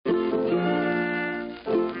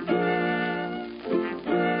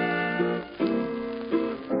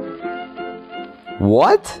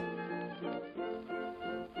What?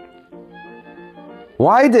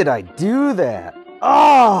 Why did I do that?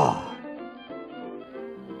 Oh!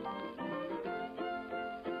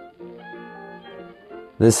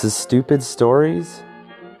 This is Stupid Stories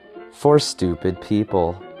for Stupid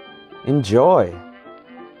People. Enjoy!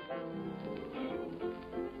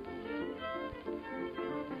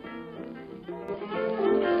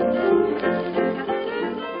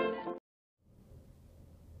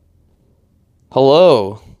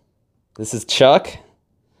 Hello, this is Chuck.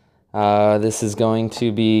 This is going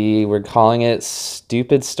to be, we're calling it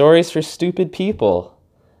Stupid Stories for Stupid People.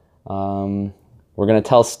 We're going to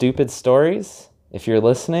tell stupid stories. If you're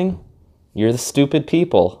listening, you're the stupid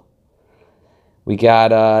people. We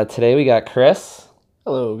got, today we got Chris.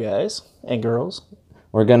 Hello, guys and girls.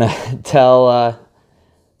 We're going to tell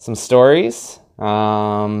some stories.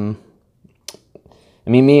 Me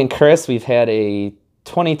and Chris, we've had a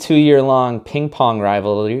 22-year-long ping pong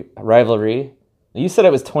rivalry. You said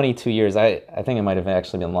it was 22 years. I think it might have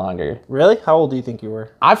actually been longer. Really? How old do you think you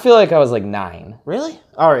were? I feel like I was like 9. Really?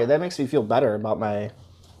 All right, that makes me feel better about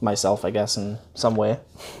myself, I guess, in some way.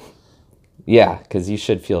 Yeah, because you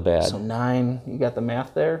should feel bad. So 9, you got the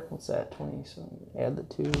math there? What's that, 20? So add the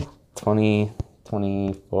 2. 20,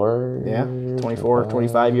 24? Yeah, 24,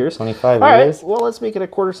 25 years. 25 All years. right, well, let's make it a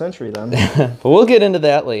quarter century then. But we'll get into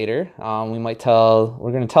that later. We're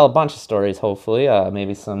going to tell a bunch of stories, hopefully.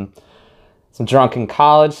 Maybe some drunken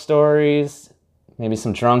college stories. Maybe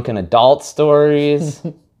some drunken adult stories.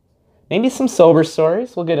 Maybe some sober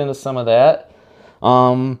stories. We'll get into some of that.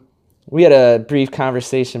 We had a brief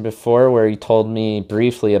conversation before where you told me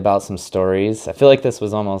briefly about some stories. I feel like this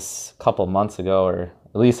was almost a couple months ago, or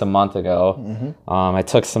at least a month ago. Mm-hmm. I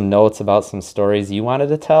took some notes about some stories you wanted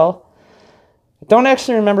to tell. I don't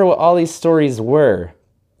actually remember what all these stories were.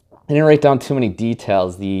 I didn't write down too many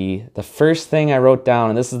details. The first thing I wrote down,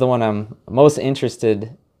 and this is the one I'm most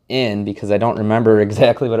interested in because I don't remember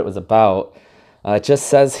exactly what it was about. It just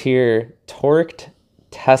says here, torqued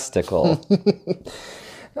testicle.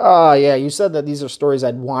 Yeah, you said that these are stories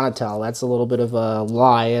I'd want to tell. That's a little bit of a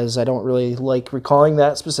lie, as I don't really like recalling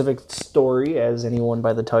that specific story, as anyone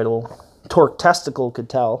by the title Torqued Testicle could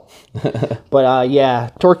tell. But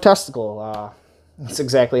yeah, Torqued Testicle, that's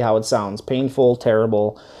exactly how it sounds. Painful,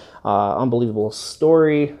 terrible, unbelievable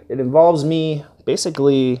story. It involves me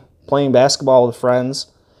basically playing basketball with friends.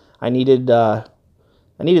 I needed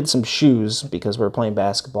some shoes because we were playing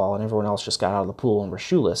basketball and everyone else just got out of the pool and were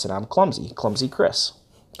shoeless, and I'm clumsy Chris.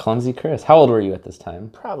 Clumsy Chris. How old were you at this time?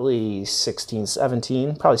 Probably 16,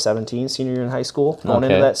 17, probably 17, senior year in high school, going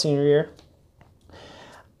into that senior year.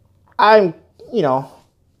 I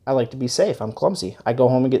like to be safe. I'm clumsy. I go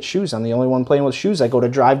home and get shoes. I'm the only one playing with shoes. I go to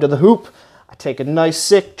drive to the hoop. I take a nice,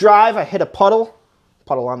 sick drive. I hit a puddle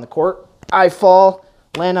on the court. I fall,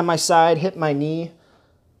 land on my side, hit my knee,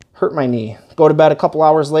 hurt my knee. Go to bed a couple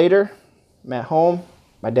hours later. I'm at home.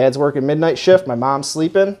 My dad's working midnight shift. My mom's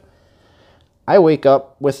sleeping. I wake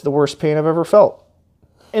up with the worst pain I've ever felt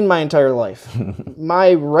in my entire life.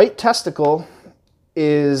 My right testicle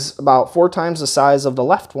is about 4 times the size of the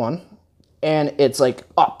left one, and it's like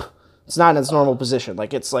up. It's not in its normal position.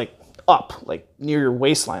 Like, it's like up, like near your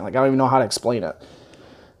waistline. Like, I don't even know how to explain it.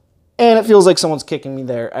 And it feels like someone's kicking me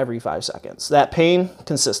there every 5 seconds. That pain,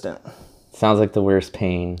 consistent. Sounds like the worst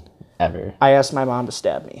pain ever. I asked my mom to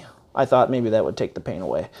stab me. I thought maybe that would take the pain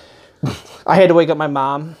away. I had to wake up my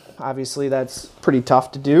mom. Obviously, that's pretty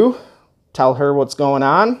tough to do. Tell her what's going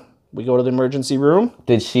on. We go to the emergency room.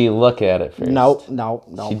 Did she look at it first? No.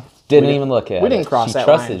 She didn't even look at it. We didn't cross that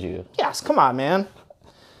line. She trusted you. Yes, come on, man.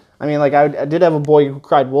 I mean, like, I did have a boy who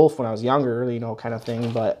cried wolf when I was younger, kind of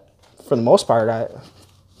thing. But for the most part,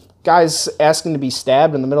 guys asking to be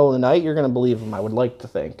stabbed in the middle of the night, you're going to believe them, I would like to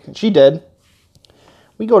think. And she did.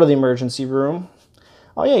 We go to the emergency room.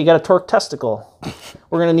 Oh, yeah, you got a torqued testicle.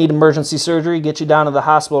 We're going to need emergency surgery, get you down to the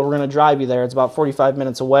hospital. We're going to drive you there. It's about 45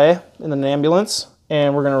 minutes away in an ambulance,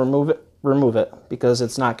 and we're going to remove it because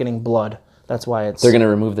it's not getting blood. That's why it's... They're going to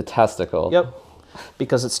remove the testicle. Yep,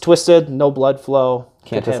 because it's twisted, no blood flow.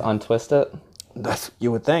 Can't just untwist it?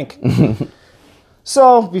 You would think.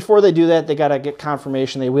 So before they do that, they got to get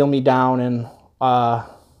confirmation. They wheel me down, and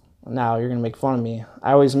now you're going to make fun of me.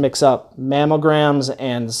 I always mix up mammograms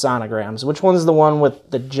and sonograms. Which one's the one with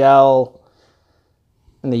the gel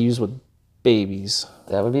and they use with babies?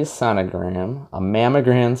 That would be a sonogram. A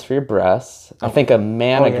mammogram's for your breasts. I think a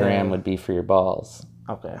manogram would be for your balls.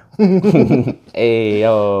 Okay.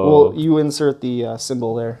 Ayo. Well, you insert the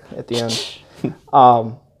symbol there at the end.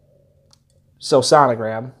 So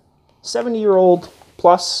sonogram. 70-year-old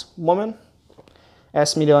plus woman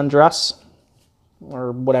asked me to undress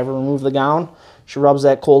or whatever, remove the gown. She rubs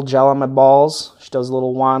that cold gel on my balls. She does a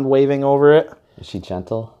little wand waving over it. Is she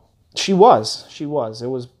gentle? She was. It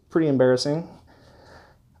was pretty embarrassing.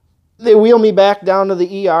 They wheel me back down to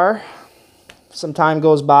the ER. Some time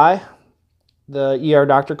goes by. The ER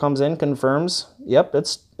doctor comes in, confirms, yep,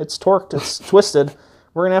 it's torqued, it's twisted.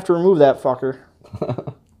 We're going to have to remove that fucker.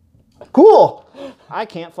 Cool. I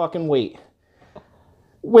can't fucking wait.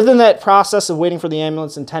 Within that process of waiting for the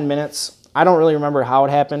ambulance in 10 minutes, I don't really remember how it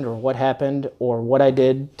happened or what I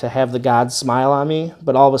did to have the gods smile on me.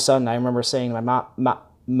 But all of a sudden, I remember saying to my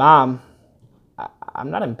mom, I'm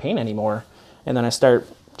not in pain anymore. And then I start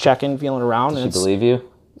checking, feeling around. Did she believe you?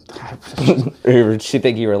 Or did she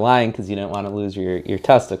think you were lying because you didn't want to lose your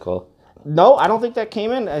testicle? No, I don't think that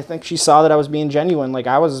came in. I think she saw that I was being genuine. Like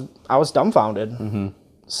I was dumbfounded. Mm-hmm.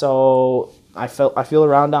 So I feel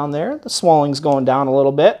around down there. The swelling's going down a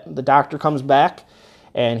little bit. The doctor comes back,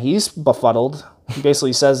 and he's befuddled. He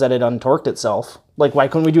basically says that it untorqued itself. Like, why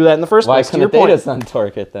couldn't we do that in the first place? Why couldn't they just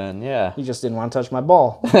untorque it then? Yeah. He just didn't want to touch my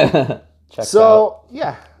ball. Checks out.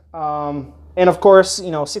 Yeah. And of course,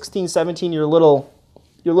 16, 17, you're a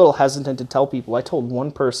little hesitant to tell people. I told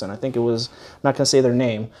one person, I think it was, I'm not going to say their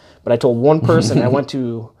name, but I told one person. I went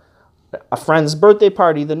to a friend's birthday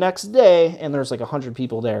party the next day, and there's like 100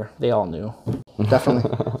 people there. They all knew.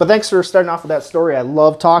 Definitely. But thanks for starting off with that story. I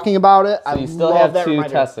love talking about it. So you still have two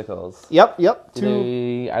testicles. Yep.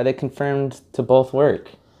 Are they confirmed to both work?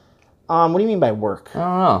 What do you mean by work? I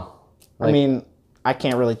don't know. I mean, I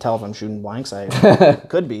can't really tell if I'm shooting blanks. I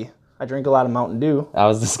could be. I drink a lot of Mountain Dew. I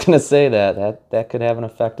was just gonna say that could have an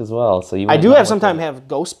effect as well. So I do sometimes have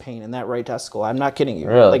ghost pain in that right testicle. I'm not kidding you.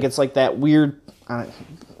 Really? Like it's like that weird.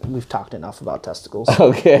 We've talked enough about testicles.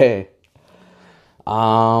 Okay.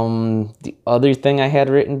 The other thing I had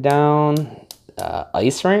written down,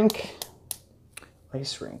 ice rink.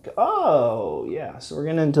 Ice rink. Oh yeah. So we're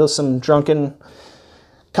getting into some drunken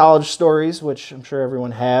college stories, which I'm sure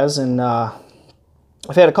everyone has, and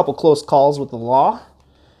I've had a couple close calls with the law.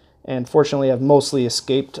 And fortunately, I've mostly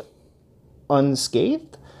escaped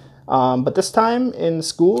unscathed. But this time in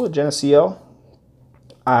school at Geneseo,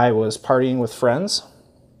 I was partying with friends.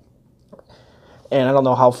 And I don't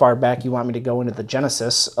know how far back you want me to go into the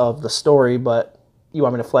genesis of the story, but you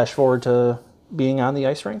want me to flash forward to being on the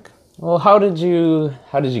ice rink? Well, how did you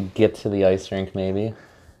get to the ice rink, maybe?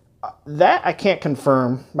 That I can't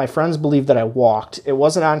confirm. My friends believe that I walked. It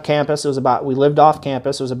wasn't on campus. We lived off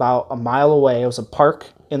campus. It was about a mile away. It was a park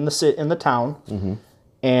in the town, mm-hmm.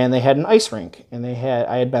 And they had an ice rink. And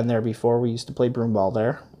I had been there before. We used to play broomball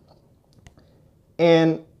there.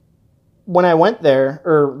 And when I went there,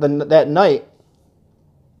 that night,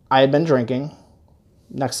 I had been drinking.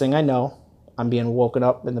 Next thing I know, I'm being woken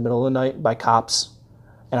up in the middle of the night by cops,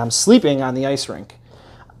 and I'm sleeping on the ice rink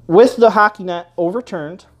with the hockey net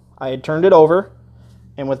overturned. I had turned it over,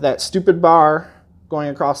 and with that stupid bar going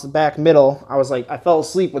across the back middle, I fell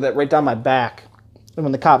asleep with it right down my back. And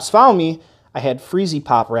when the cops found me, I had Freezy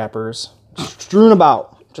Pop wrappers strewn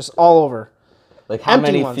about, just all over. Like how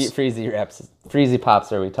many Freezy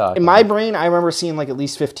Pops are we talking? In my brain, I remember seeing like at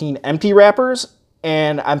least 15 empty wrappers,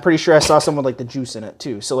 and I'm pretty sure I saw some with like the juice in it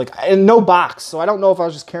too. So like, and no box. So I don't know if I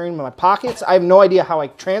was just carrying them in my pockets. I have no idea how I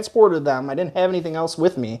transported them. I didn't have anything else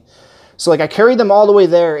with me. So like I carried them all the way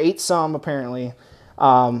there, ate some apparently.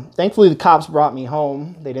 Thankfully the cops brought me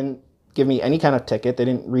home. They didn't give me any kind of ticket. They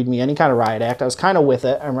didn't read me any kind of riot act. I was kind of with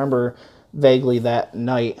it. I remember vaguely that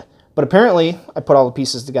night. But apparently I put all the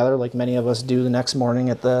pieces together like many of us do the next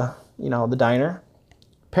morning at the diner.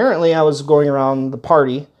 Apparently I was going around the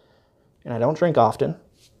party, and I don't drink often,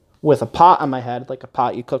 with a pot on my head, like a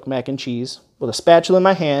pot you cook mac and cheese, with a spatula in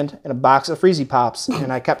my hand and a box of Freezy Pops.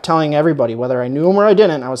 And I kept telling everybody, whether I knew them or I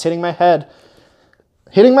didn't, I was hitting my head,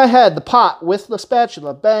 the pot with the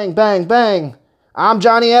spatula, bang, bang, bang. I'm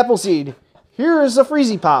Johnny Appleseed. Here is a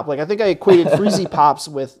Freezy Pop. Like, I think I equated Freezy Pops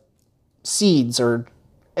with seeds,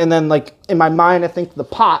 and then like in my mind, I think the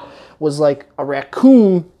pot was like a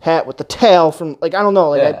raccoon hat with the tail from, like, I don't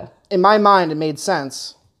know. Like yeah. In my mind, it made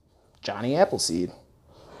sense. Johnny Appleseed.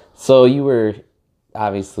 So you were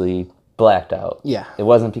obviously blacked out. Yeah. It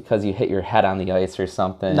wasn't because you hit your head on the ice or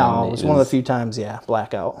something. No, it was one of the few times,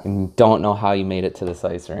 blackout. And you don't know how you made it to this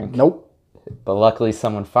ice rink. Nope. But luckily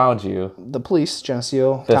someone found you. The police,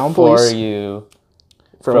 Geneseo Town Police. Before you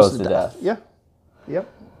froze to death. Yeah. Yep.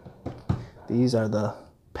 These are the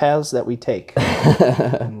paths that we take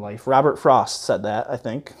in life. Robert Frost said that, I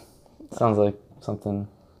think. Sounds like something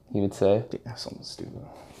he would say. Yeah, something stupid.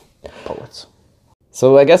 Poets.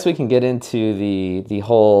 So I guess we can get into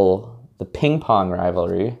the ping pong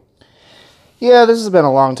rivalry. Yeah, this has been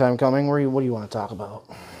a long time coming. What do you want to talk about?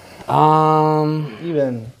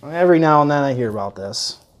 Even every now and then I hear about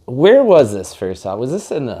this. Where was this first off? Was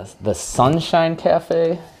this in the Sunshine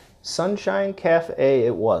Cafe? Sunshine Cafe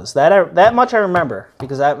it was. That much I remember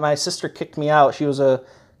because my sister kicked me out. She was a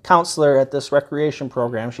counselor at this recreation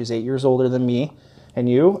program. She's 8 years older than me and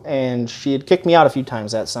you, and she had kicked me out a few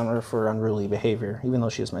times that summer for unruly behavior, even though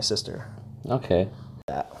she was my sister. Okay.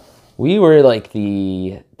 We were like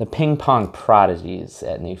the ping pong prodigies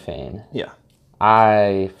at Newfane. Yeah.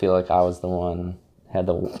 I feel like I was the one, had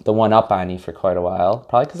the one up on you for quite a while.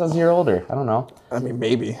 Probably because I was a year older. I don't know. I mean,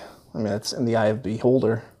 maybe. I mean, that's in the eye of the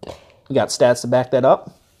beholder. You got stats to back that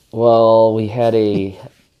up? Well, we had a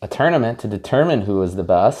tournament to determine who was the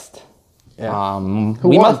best. Yeah. Who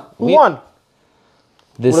won? Who won?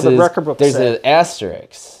 This what do the record books there's say? an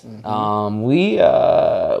asterisk. We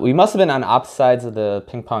must have been on opposite sides of the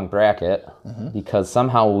ping pong bracket because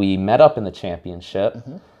somehow we met up in the championship.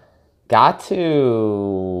 Must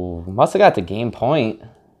have got to game point.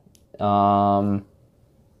 I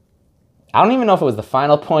don't even know if it was the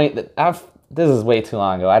final point. This is way too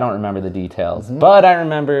long ago. I don't remember the details. But I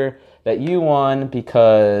remember that you won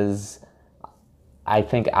because I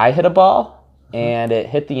think I hit a ball and it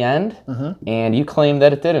hit the end and you claimed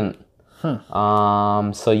that it didn't.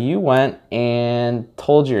 So you went and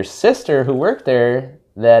told your sister who worked there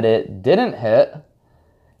that it didn't hit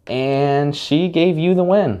and she gave you the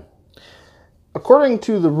win. According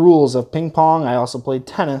to the rules of ping pong, I also played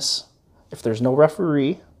tennis. If there's no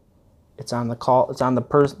referee, it's on the call. It's on the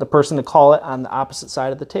person to call it on the opposite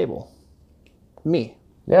side of the table. Me.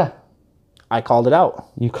 Yeah. I called it out.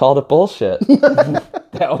 You called it bullshit.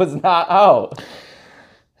 That was not out.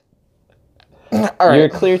 All right. You're a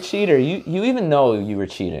clear cheater. You even know you were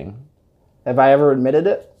cheating. Have I ever admitted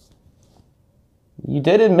it? You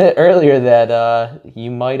did admit earlier that you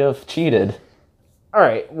might have cheated. All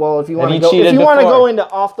right. Well, if you want to you go, cheated if you want to before? go into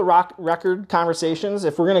off the record conversations,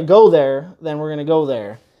 if we're gonna go there, then we're gonna go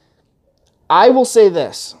there. I will say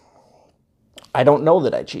this: I don't know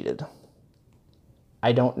that I cheated.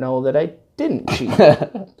 I don't know that I didn't cheat.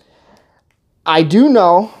 I do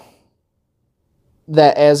know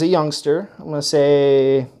that as a youngster, I'm gonna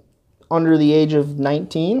say under the age of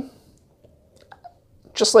 19,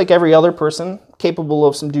 just like every other person, capable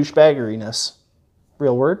of some douchebaggeriness.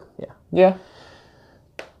 Real word? Yeah. Yeah.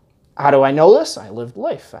 How do I know this? I lived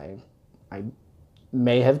life. I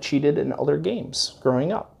may have cheated in other games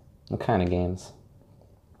growing up. What kind of games?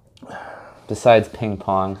 Besides ping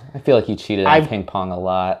pong. I feel like you cheated in ping pong a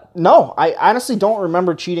lot. No, I honestly don't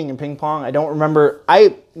remember cheating in ping pong. I don't remember.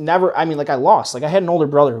 I lost. Like, I had an older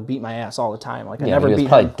brother who beat my ass all the time. Like, I never he was beat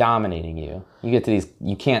probably him. dominating you. You get to these,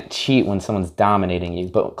 you can't cheat when someone's dominating you,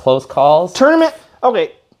 but close calls. Tournament?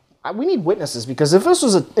 Okay, we need witnesses because if this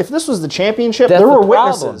was the championship, That's there were the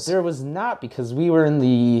problem. witnesses. There was not because we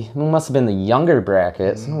must have been the younger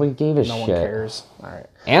brackets. Nobody gave a shit. No one cares. All right.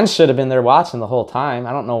 And should have been there watching the whole time.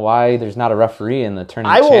 I don't know why there's not a referee in the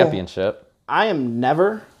tournament championship. I am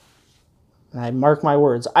never, and I mark my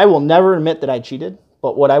words, I will never admit that I cheated.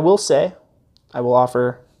 But what I will say, I will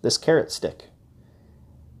offer this carrot stick.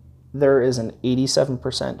 There is an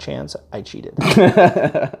 87% chance I cheated.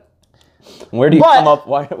 Where are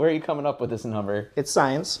you coming up with this number? It's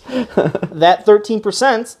science. That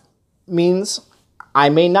 13% means I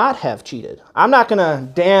may not have cheated. I'm not going to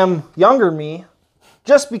damn younger me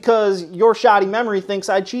just because your shoddy memory thinks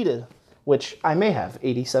I cheated, which I may have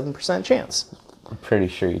 87% chance. I'm pretty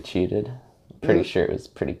sure you cheated. I'm pretty sure it was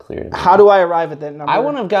pretty clear to me. How do I arrive at that number? I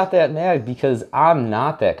wouldn't have got that mad because I'm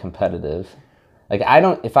not that competitive. Like,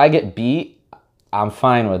 if I get beat, I'm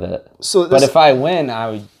fine with it. But if I win,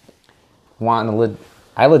 I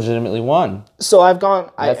legitimately won. So I've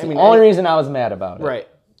gone. That's the only reason I was mad about it. Right.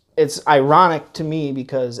 It's ironic to me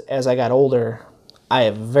because as I got older, I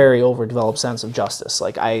have a very overdeveloped sense of justice.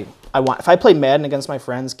 Like if I play Madden against my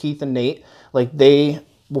friends Keith and Nate, like they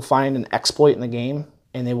will find an exploit in the game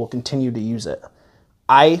and they will continue to use it.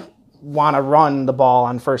 I want to run the ball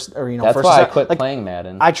on first or That's first. why I quit playing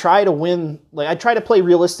Madden. I try to win. Like I try to play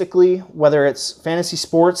realistically, whether it's fantasy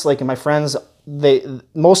sports. Like in my friends,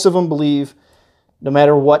 most of them believe no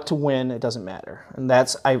matter what to win, it doesn't matter. And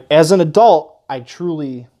as an adult, I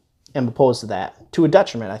truly am opposed to that, to a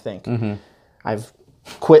detriment, I think. I've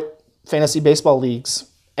quit fantasy baseball leagues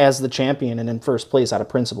as the champion and in first place out of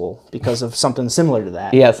principle because of something similar to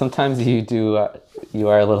that. Yeah, sometimes you do. You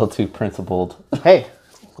are a little too principled. Hey,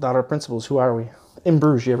 without our principles, who are we? In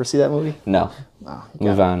Bruges, you ever see that movie? No. Oh,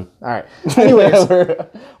 Move on. All right. Anyways, Where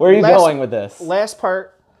are you going with this? Last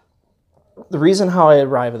part, the reason how I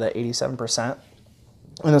arrive at that 87%,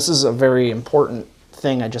 and this is a very important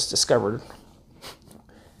thing I just discovered.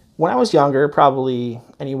 When I was younger, probably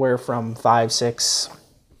anywhere from 5, 6,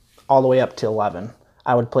 all the way up to 11,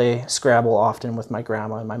 I would play Scrabble often with my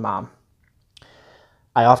grandma and my mom.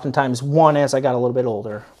 I oftentimes won as I got a little bit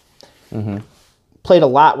older. Played a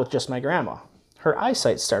lot with just my grandma. Her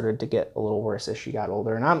eyesight started to get a little worse as she got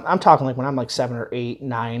older. And I'm talking like when I'm like 7 or 8,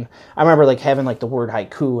 9. I remember like having like the word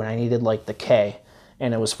haiku and I needed like the K.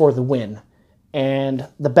 And it was for the win. And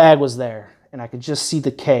the bag was there. And I could just see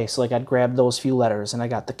the K. So like I'd grab those few letters and I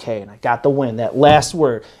got the K. And I got the win, that last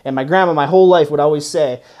word. And my grandma my whole life would always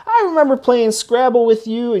say, I remember playing Scrabble with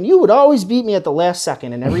you and you would always beat me at the last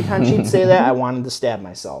second. And every time she'd say that, I wanted to stab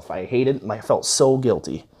myself. I hated, I felt so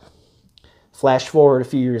guilty. Flash forward a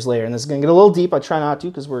few years later, and this is going to get a little deep. I try not to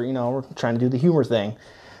because we're trying to do the humor thing.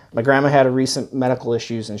 My grandma had a recent medical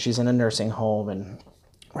issues, and she's in a nursing home, and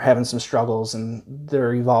we're having some struggles, and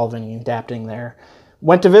they're evolving and adapting there.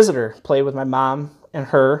 Went to visit her, played with my mom and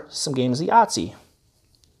her some games of Yahtzee.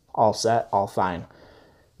 All set, all fine.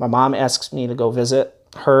 My mom asks me to go visit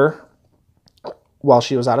her while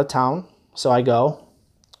she was out of town, so I go.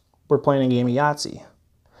 We're playing a game of Yahtzee.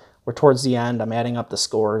 We're towards the end. I'm adding up the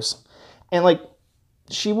scores. And, like,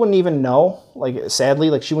 she wouldn't even know, like, sadly,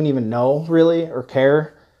 like, she wouldn't even know, really, or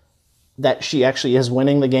care that she actually is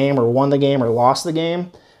winning the game or won the game or lost the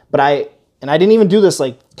game. But I didn't even do this,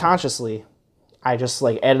 like, consciously. I just,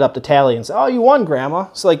 like, added up the tally and said, oh, you won, Grandma.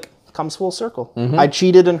 So, like, comes full circle. I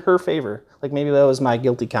cheated in her favor. Like, maybe that was my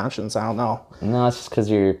guilty conscience. I don't know. No, it's just because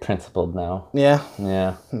you're principled now. Yeah?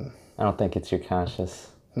 Yeah. I don't think it's your conscience.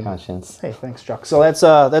 Hey, thanks, Chuck. So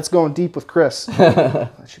that's going deep with Chris.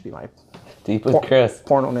 That should be my... Deep with Chris.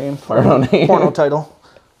 Porno name. Porno title.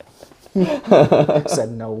 Said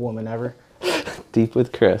no woman ever. Deep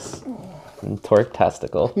with Chris. And torque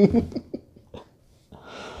testicle.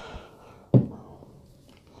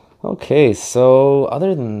 Okay, so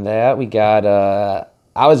other than that, we got...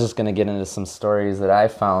 I was just going to get into some stories that I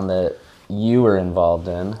found that you were involved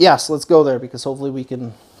in. Yes, let's go there because hopefully we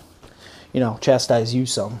can, chastise you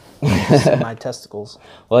some of my testicles.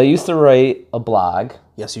 Well, I used to write a blog.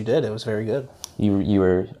 Yes, you did. It was very good. You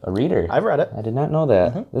were a reader. I've read it. I did not know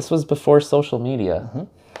that. This was before social media.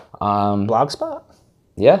 Blogspot?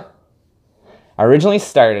 Yeah. I originally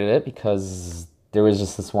started it because there was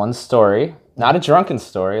just this one story, not a drunken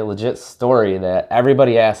story, a legit story that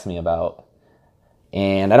everybody asked me about.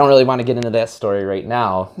 And I don't really want to get into that story right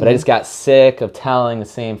now, but I just got sick of telling the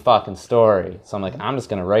same fucking story. So I'm like, I'm just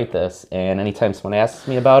going to write this, and anytime someone asks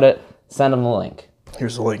me about it, send them the link.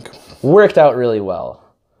 Here's the link. Worked out really well.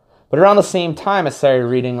 But around the same time, I started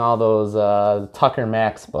reading all those Tucker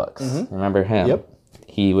Max books. Remember him? Yep.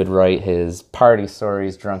 He would write his party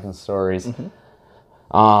stories, drunken stories.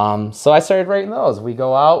 So I started writing those. We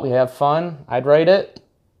go out, we have fun. I'd write it.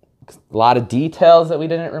 A lot of details that we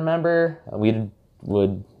didn't remember.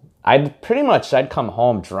 I'd come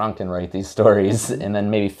home drunk and write these stories and then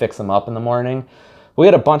maybe fix them up in the morning. We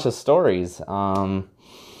had a bunch of stories. But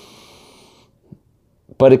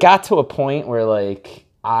it got to a point where like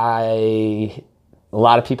a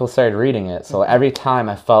lot of people started reading it. So every time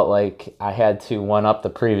I felt like I had to one up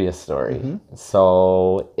the previous story.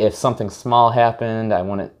 So if something small happened, I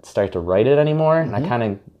wouldn't start to write it anymore. And it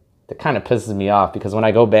kind of pisses me off because when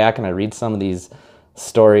I go back and I read some of these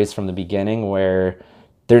stories from the beginning where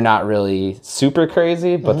they're not really super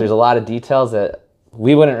crazy, but there's a lot of details that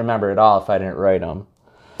we wouldn't remember at all if I didn't write them.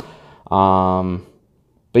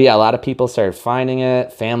 But yeah, a lot of people started finding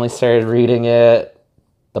it. Families started reading it.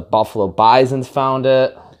 The Buffalo Bisons found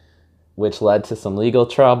it, which led to some legal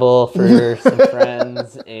trouble for some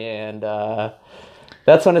friends. And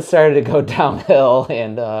that's when it started to go downhill.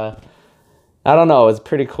 And I don't know, it was a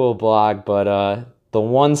pretty cool blog. But the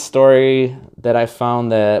one story that I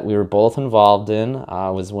found that we were both involved in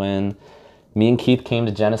was when me and Keith came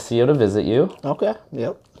to Geneseo to visit you. Okay,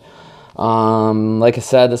 yep. Like I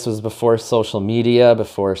said, this was before social media,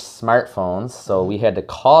 before smartphones, so we had to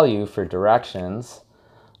call you for directions.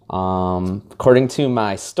 According to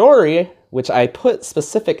my story, which I put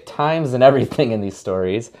specific times and everything in these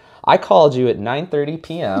stories, I called you at 9:30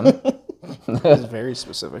 p.m. That was very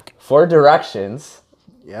specific. For directions.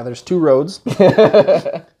 Yeah, there's 2 roads.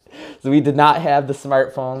 So we did not have the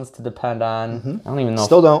smartphones to depend on. I don't even know.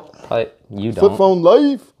 Still don't. You don't. Flip phone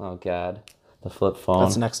life. Oh, God. The flip phone.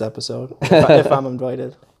 That's the next episode, if I'm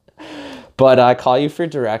invited. But I call you for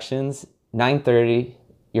directions, 9:30,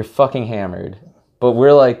 you're fucking hammered. But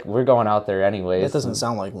we're going out there anyways. That doesn't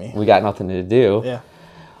sound like me. We got nothing to do. Yeah.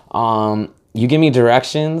 You give me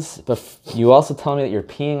directions, but you also tell me that you're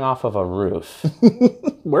peeing off of a roof.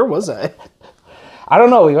 Where was I? I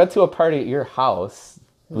don't know. We went to a party at your house.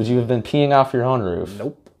 Would you have been peeing off your own roof?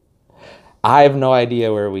 Nope. I have no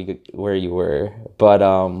idea where you were, but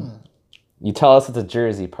you tell us it's a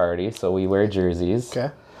jersey party, so we wear jerseys.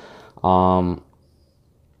 Okay.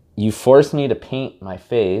 You forced me to paint my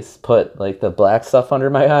face, put like the black stuff under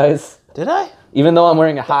my eyes, Did I? even though I'm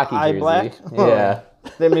wearing a hockey Eye jersey. black? Yeah.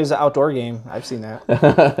 That means an outdoor game. I've seen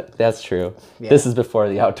that. That's true. Yeah. This is before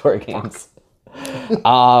the outdoor games.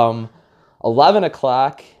 11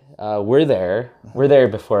 o'clock, we're there. We're there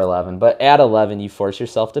before 11, but at 11, you force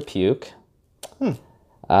yourself to puke.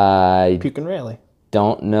 I Puke and rally.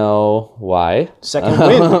 don't know why. Second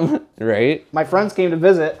win. Right? My friends came to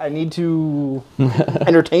visit. I need to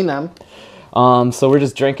entertain them. So we're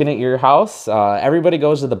just drinking at your house. Everybody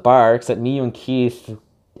goes to the bar, except me, you, and Keith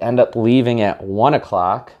end up leaving at 1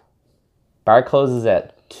 o'clock. Bar closes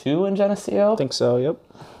at 2 in Geneseo. I think so, yep.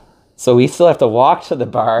 So we still have to walk to the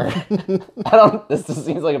bar. This just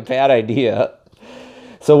seems like a bad idea.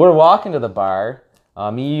 So we're walking to the bar.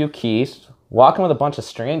 Me, you, Keith, walking with a bunch of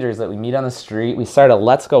strangers that we meet on the street. We start a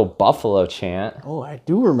Let's Go Buffalo chant. Oh, I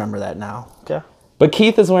do remember that now. Okay. But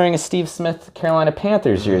Keith is wearing a Steve Smith Carolina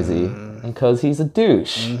Panthers jersey because he's a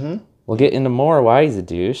douche. We'll get into more why he's a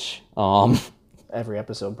douche. Every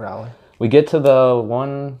episode, probably. We get to the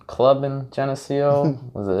one club in Geneseo.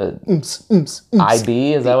 Was it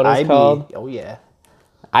IB? Is that what it's IB. called? Oh, yeah.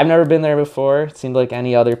 I've never been there before. It seemed like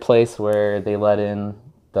any other place where they let in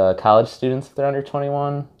the college students if they're under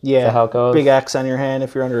 21. Yeah. Is that how it goes? Big X on your hand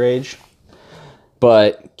if you're underage.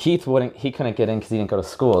 But Keith couldn't get in because he didn't go to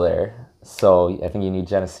school there. So I think you need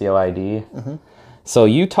Geneseo ID. So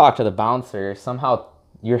you talk to the bouncer. Somehow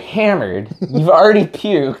you're hammered. You've already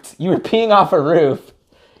puked. You were peeing off a roof.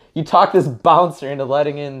 You talked this bouncer into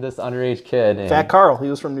letting in this underage kid. And... Fat Carl, he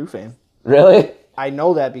was from Newfane. Really? I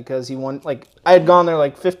know that because he won, I had gone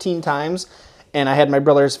there 15 times, and I had my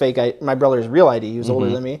brother's my brother's real ID. He was older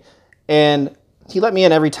than me. And he let me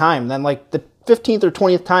in every time. Then, the 15th or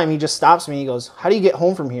 20th time, he just stops me. He goes, "How do you get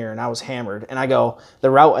home from here?" And I was hammered. And I go, the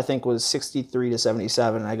route, I think, was 63 to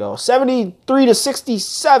 77. And I go, 73 to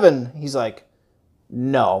 67. He's like,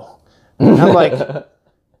 "No." And I'm like,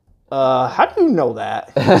 how do you know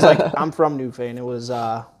that? He's like, "I'm from Newfane." It was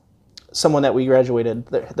someone that we graduated,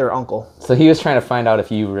 their uncle. So he was trying to find out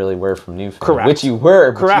if you really were from Newfoundland. Correct. Which you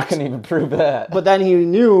were, but Correct. you couldn't even prove that. But then he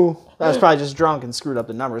knew I was probably just drunk and screwed up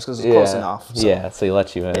the numbers because it was close enough. So. Yeah, so he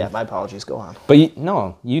let you in. Yeah, my apologies. Go on. But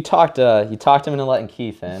you talked him into letting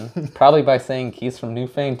Keith in, probably by saying Keith's from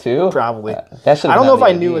Newfane too. Probably. That should. I don't know if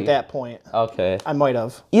I knew at that point. Okay. I might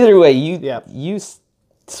have. Either way, you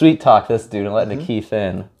sweet talk this dude and letting the Keith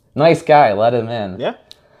in. Nice guy, let him in. Yeah.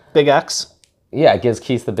 Big X. Yeah, it gives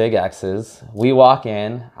Keith the big X's. We walk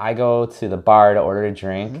in. I go to the bar to order a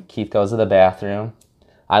drink. Keith goes to the bathroom.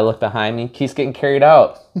 I look behind me. Keith's getting carried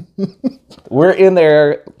out. We're in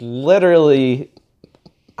there literally,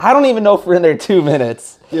 I don't even know if we're in there 2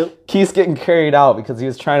 minutes. Yep. Keith's getting carried out because he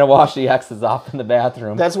was trying to wash the X's off in the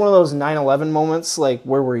bathroom. That's one of those 9/11 moments,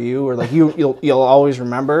 where were you? Or you'll always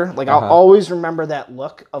remember. I'll always remember that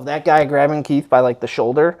look of that guy grabbing Keith by the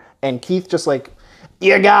shoulder, and Keith just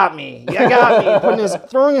 "You got me, you got me,"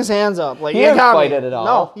 throwing his hands up, He "You didn't got fight me." it at all.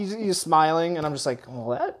 No, he's smiling, and I'm just like,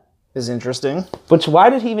 "Well, that is interesting." Which, why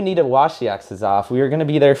did he even need to wash the X's off? We were going to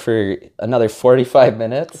be there for another 45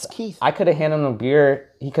 minutes. It's Keith. I could have handed him a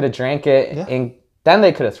beer. He could have drank it, and then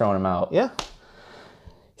they could have thrown him out. Yeah.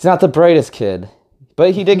 He's not the brightest kid,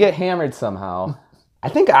 but he did get hammered somehow. I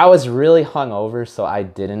think I was really hungover, so I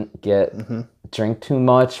didn't drink too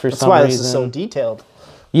much for some reason. That's why this is so detailed.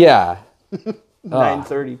 Yeah.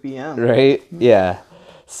 9:30 p.m. Right? Yeah.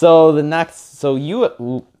 So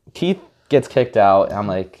Keith gets kicked out. I'm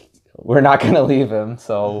like, we're not going to leave him,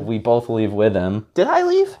 so we both leave with him. Did I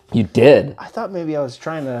leave? You did. I thought maybe I was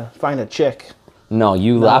trying to find a chick. No,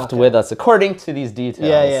 you left with us, according to these details.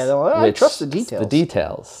 Yeah. I trust the details. The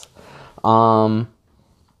details.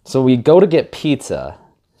 So we go to get pizza.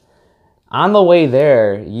 On the way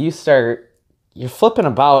there, you're flipping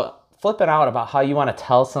out about how you want to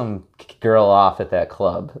tell some girl off at that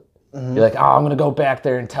club. You're like, "Oh, I'm going to go back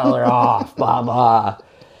there and tell her off, blah, blah."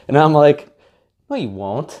 And I'm like, "No, you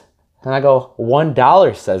won't." And I go,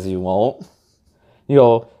 $1 says you won't. You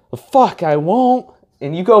go, "Fuck, I won't."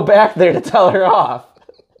 And you go back there to tell her off.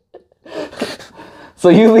 So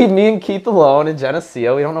you leave me and Keith alone in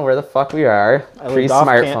Geneseo. We don't know where the fuck we are.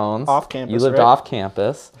 Pre-smartphones. Off campus. You lived right? off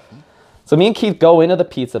campus. So me and Keith go into the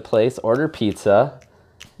pizza place, order pizza.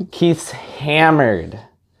 Keith's hammered.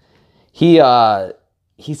 He's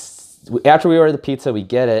after we order the pizza, we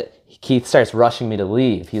get it. Keith starts rushing me to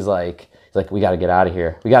leave. He's like, "We got to get out of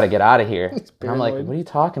here. We got to get out of here." And I'm like, "What are you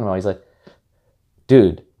talking about?" He's like,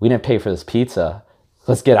 "Dude, we didn't pay for this pizza."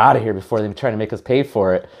 let's get out of here before they try to make us pay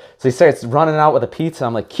for it. So he starts running out with a pizza.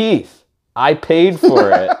 I'm like, Keith, I paid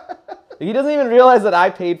for it. He doesn't even realize that I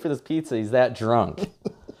paid for this pizza. He's that drunk.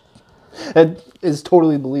 It is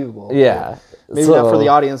totally believable. Yeah. Maybe not for the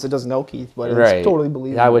audience that doesn't know Keith, but it's totally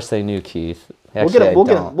believable. I wish they knew Keith. Actually,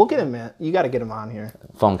 we'll get him, man. You got to get him on here.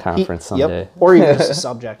 Phone conference someday. Yep. Or even just a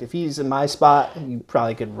subject. If he's in my spot, you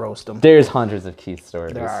probably could roast him. There's hundreds of Keith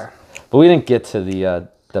stories. There are. But we didn't get to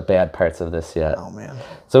the bad parts of this yet. Oh man.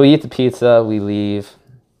 So we eat the pizza, we leave.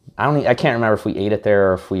 I can't remember if we ate it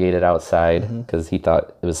there or if we ate it outside because he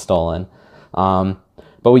thought it was stolen.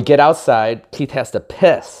 But we get outside, Keith has to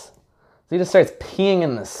piss. So he just starts peeing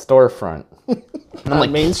in the storefront. On like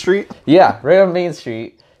Main Street? Yeah, right on Main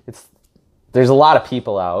Street. There's a lot of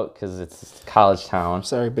people out because it's college town.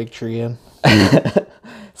 Sorry, big tree in.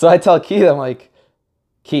 So I tell Keith, I'm like,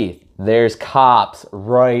 Keith, there's cops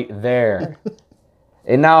right there.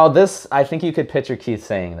 And now this, I think you could picture Keith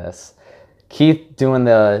saying this. Keith doing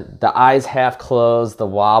the eyes half closed, the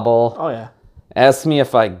wobble. Oh, yeah. Ask me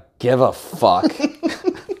if I give a fuck.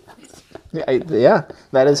 Yeah,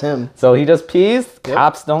 that is him. So he just pees. Yep.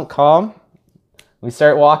 Cops don't come. We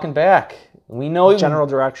start walking back. We know general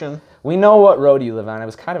direction. We know what road you live on. It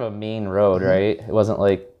was kind of a main road, right? It wasn't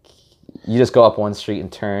like you just go up one street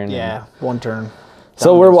and turn. Yeah, one turn.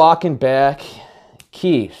 So we're walking back.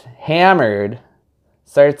 Keith, hammered,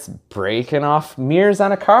 starts breaking off mirrors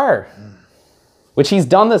on a car, which he's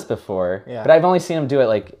done this before. Yeah. But I've only seen him do it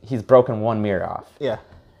like he's broken one mirror off. Yeah.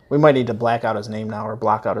 We might need to black out his name now or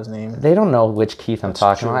block out his name. They don't know which Keith I'm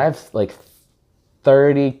talking about. I have like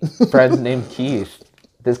 30 friends named Keith.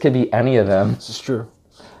 This could be any of them. This is true.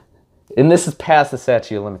 And this is past the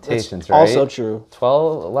statute of limitations, right? Also true.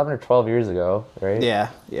 11 or 12 years ago, right? Yeah.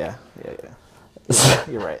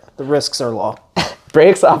 You're right. The risks are low.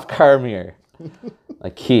 Breaks off car mirror.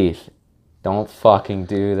 Like, Keith, don't fucking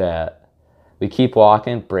do that. We keep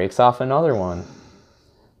walking, breaks off another one.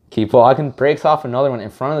 Keep walking, breaks off another one in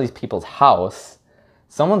front of these people's house.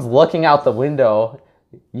 Someone's looking out the window,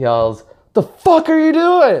 yells, "The fuck are you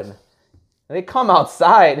doing?" And they come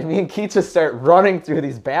outside, and me and Keith just start running through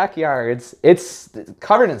these backyards. It's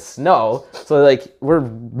covered in snow, so like we're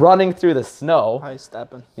running through the snow. High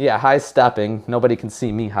stepping. Yeah, high stepping. Nobody can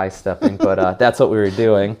see me high stepping, but that's what we were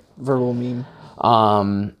doing. Verbal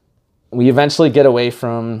meme. We eventually get away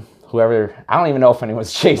from whoever. I don't even know if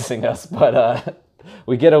anyone's chasing us, but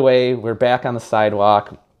we get away. We're back on the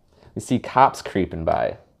sidewalk. We see cops creeping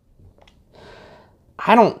by.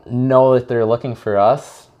 I don't know if they're looking for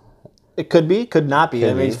us. It could be, could not be.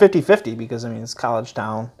 I mean, it's 50-50 because, I mean, it's college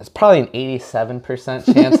town. It's probably an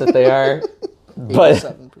 87% chance that they are. But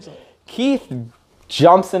 87%. Keith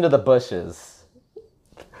jumps into the bushes.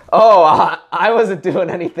 Oh, I wasn't doing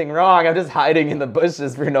anything wrong. I'm just hiding in the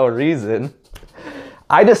bushes for no reason.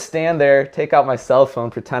 I just stand there, take out my cell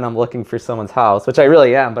phone, pretend I'm looking for someone's house, which I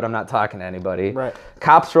really am, but I'm not talking to anybody. Right.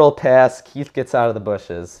 Cops roll past. Keith gets out of the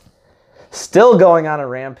bushes. Still going on a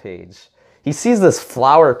rampage. He sees this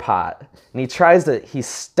flower pot, and he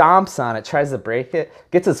stomps on it, tries to break it,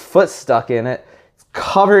 gets his foot stuck in it, it's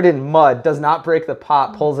covered in mud, does not break the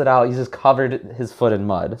pot, pulls it out, he's just covered his foot in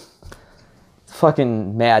mud.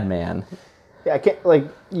 Fucking madman. Yeah, I can't, like,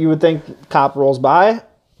 you would think cop rolls by,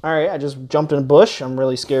 all right, I just jumped in a bush, I'm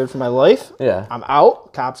really scared for my life. Yeah. I'm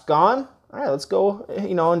out, cop's gone, all right, let's go,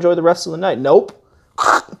 enjoy the rest of the night. Nope.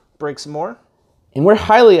 Break some more. And we're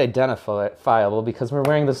highly identifiable because we're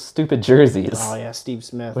wearing those stupid jerseys. Oh, yeah, Steve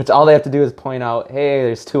Smith. Which all they have to do is point out, hey,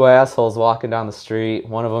 there's two assholes walking down the street.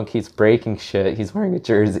 One of them keeps breaking shit. He's wearing a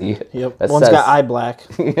jersey. Yep. One's got eye black.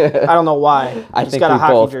 Yeah. I don't know why. I think got a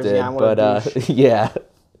hockey both jersey did, on, but yeah.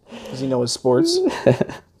 Does he know his sports?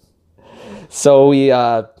 So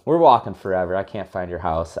we're walking forever. I can't find your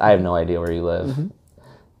house. I have no idea where you live. Mm-hmm.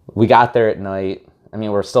 We got there at night. I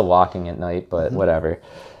mean, we're still walking at night, but whatever.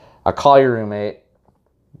 I call your roommate,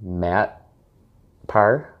 Matt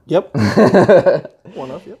Parr. Yep.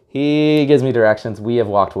 One of you. He gives me directions. We have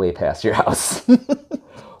walked way past your house.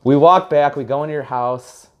 We walk back. We go into your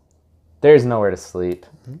house. There's nowhere to sleep.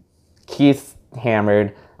 Mm-hmm. Keith's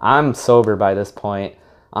hammered. I'm sober by this point.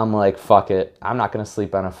 I'm like, fuck it. I'm not going to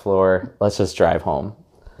sleep on a floor. Let's just drive home.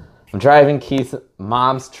 I'm driving Keith's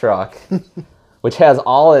mom's truck, which has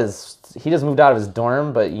all his... He just moved out of his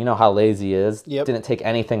dorm, but you know how lazy he is. Yep. Didn't take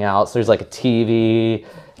anything out. So there's like a TV.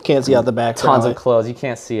 Can't see out the back. Tons of clothes. You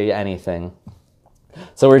can't see anything.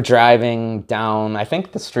 So we're driving down, I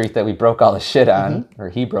think, the street that we broke all the shit on, or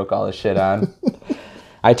he broke all the shit on.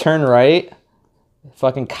 I turn right.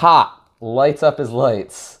 Fucking cop lights up his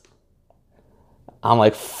lights. I'm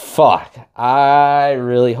like, fuck. I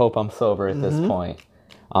really hope I'm sober at this point.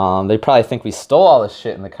 They probably think we stole all this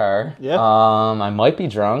shit in the car. Yeah. I might be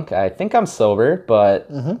drunk. I think I'm sober, but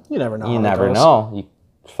You never know. you how it never goes. know.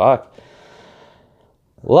 Fuck.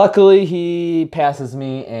 Luckily, he passes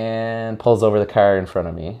me and pulls over the car in front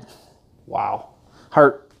of me. Wow.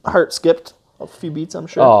 Heart skipped a few beats, I'm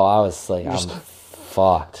sure. Oh, I was like, I'm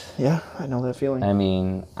fucked. Yeah, I know that feeling. I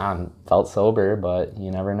mean, I felt sober, but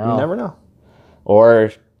you never know. You never know.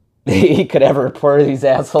 Or he could have a report of these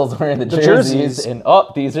assholes wearing the jerseys and,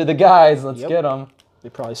 these are the guys, let's get them. They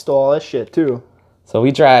probably stole all that shit, too. So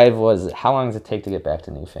we drive, how long does it take to get back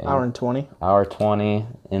to Newfane? Hour and 20. Hour 20,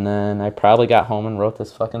 and then I probably got home and wrote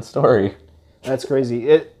this fucking story. That's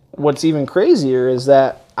crazy. What's even crazier is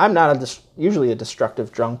that I'm not usually a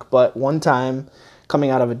destructive drunk, but one time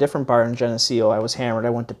coming out of a different bar in Geneseo, I was hammered. I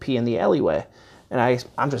went to pee in the alleyway, and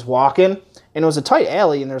I'm just walking, and it was a tight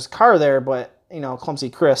alley, and there's a car there, but, clumsy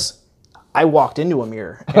Chris, I walked into a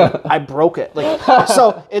mirror, and I broke it.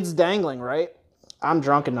 So it's dangling, right? I'm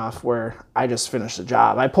drunk enough where I just finished the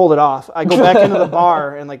job. I pulled it off. I go back into the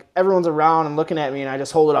bar, and everyone's around and looking at me, and I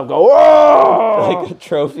just hold it up, go, whoa! Like a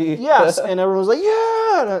trophy. Yes, and everyone was like,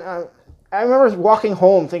 yeah. And I remember walking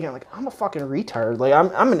home thinking, I'm a fucking retard.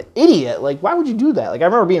 I'm an idiot. Why would you do that? I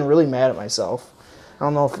remember being really mad at myself. I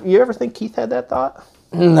don't know if you ever think Keith had that thought?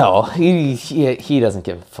 No, he doesn't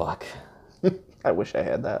give a fuck. I wish I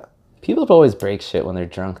had that. People always break shit when they're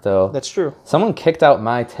drunk, though. That's true. Someone kicked out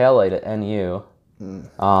my taillight at NU.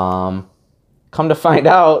 Come to find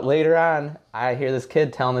out later on, I hear this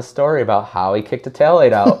kid telling this story about how he kicked a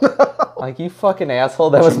taillight out. Like, you fucking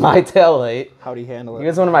asshole, that was my taillight. How'd he handle it? He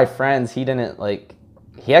was one of my friends. He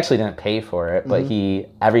actually didn't pay for it, but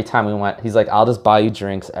every time we went, he's like, I'll just buy you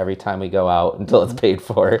drinks every time we go out until it's paid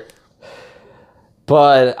for.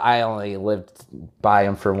 But I only lived by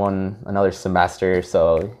him for another semester,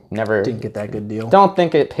 so never... Didn't get that good deal. Don't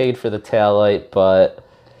think it paid for the taillight, but...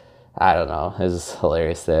 I don't know. It was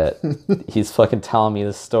hilarious that he's fucking telling me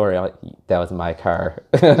this story. I'm like, that was my car.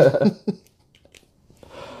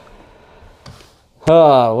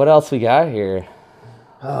 Oh, what else we got here?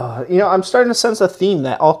 I'm starting to sense a theme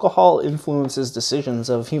that alcohol influences decisions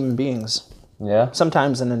of human beings. Yeah?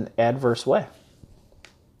 Sometimes in an adverse way.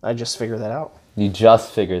 I just figured that out. You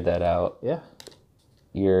just figured that out. Yeah.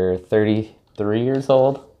 You're 33 years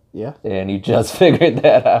old? Yeah. And you just figured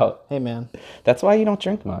that out. Hey, man. That's why you don't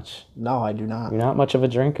drink much. No, I do not. You're not much of a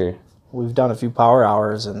drinker. We've done a few power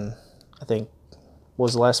hours, and I think, what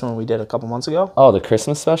was the last one we did a couple months ago? Oh, the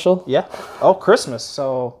Christmas special? Yeah. Oh, Christmas.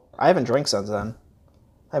 So I haven't drank since then.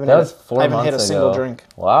 That was 4 months ago. I haven't hit a single drink.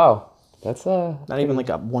 Wow. That's not even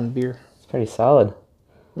one beer. It's pretty solid.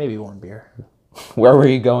 Maybe one beer. Where were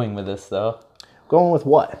you going with this, though? Going with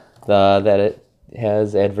what? That it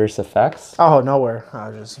has adverse effects? Oh, nowhere. I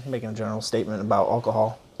was just making a general statement about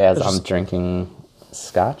alcohol. I'm drinking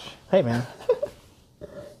scotch? Hey, man.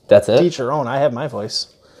 That's it? Teach your own. I have my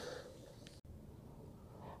voice.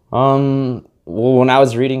 Well, when I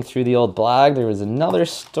was reading through the old blog, there was another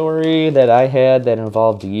story that I had that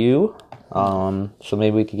involved you. So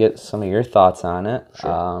maybe we could get some of your thoughts on it.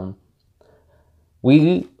 Sure.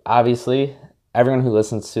 We, obviously, everyone who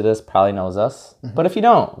listens to this probably knows us. Mm-hmm. But if you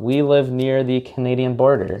don't, we live near the Canadian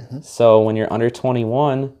border. Mm-hmm. So when you're under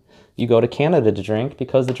 21, you go to Canada to drink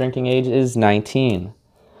because the drinking age is 19.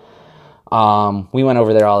 We went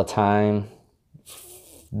over there all the time.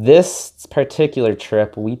 This particular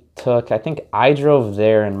trip we took, I think I drove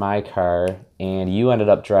there in my car and you ended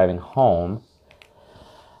up driving home.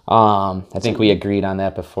 I think we agreed on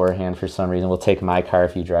that beforehand for some reason. We'll take my car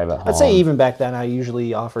if you drive it home. I'd say even back then I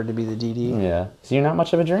usually offered to be the DD. Yeah. So you're not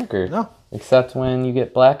much of a drinker. No. Except when you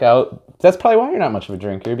get blackout. That's probably why you're not much of a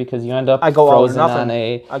drinker, because you end up I go all or frozen nothing.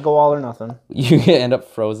 on I go all or nothing. You end up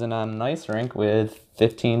frozen on an ice rink with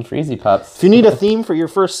 15 Freezy Pups. If you need a theme for your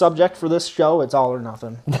first subject for this show, it's all or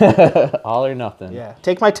nothing. All or nothing. Yeah.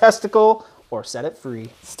 Take my testicle or set it free.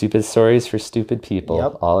 Stupid stories for stupid people.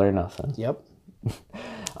 Yep. All or nothing. Yep.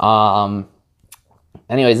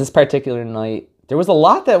 Anyways, this particular night, there was a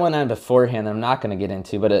lot that went on beforehand that I'm not going to get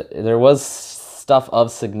into, but there was stuff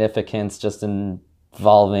of significance just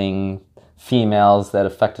involving females that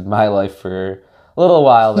affected my life for a little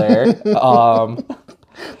while there.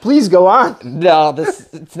 Please go on. No,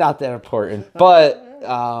 it's not that important. But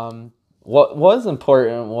what was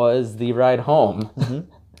important was the ride home.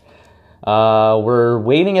 Mm-hmm. We're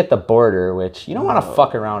waiting at the border, which you don't want to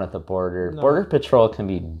fuck around at the border. No. Border Patrol can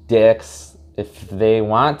be dicks. If they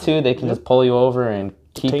want to, they can just pull you over and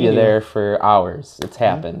keep you there for hours. It's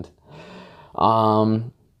happened.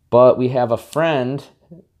 But we have a friend,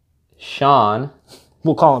 Sean.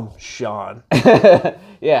 We'll call him Sean.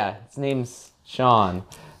 Yeah, his name's Sean.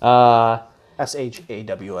 I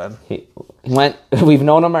SHAWN. He went. We've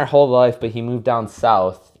known him our whole life, but he moved down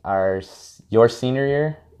south. Your senior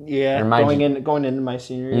year. Yeah, Or my going into my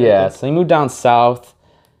senior year. Yeah, so he moved down south.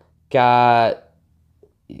 Got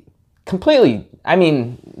completely. I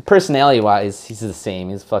mean, personality-wise, he's the same.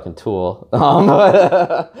 He's a fucking tool,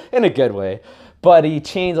 in a good way. But he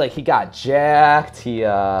changed. Like he got jacked. He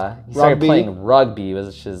started playing rugby,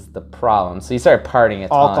 which is the problem. So he started partying a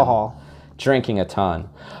ton, Alcohol, drinking a ton.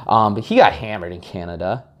 But he got hammered in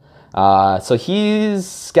Canada. So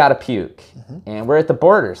he's got to puke, and we're at the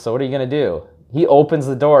border. So what are you gonna do? He opens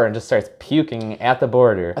the door and just starts puking at the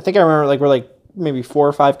border. I think I remember, like, we're like maybe 4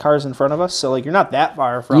 or 5 cars in front of us, so like you're not that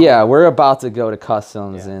far from. Yeah, we're about to go to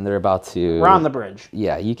customs, and they're about to. We're on the bridge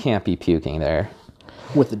Yeah, you can't be puking there.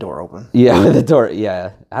 with the door open. Yeah, with the door.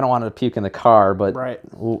 Yeah, I don't want to puke in the car, but Right.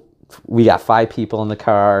 we got 5 people in the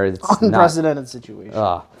car. It's Unprecedented situation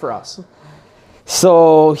for us.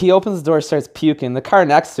 So he opens the door, starts puking. The car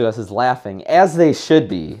next to us is laughing, as they should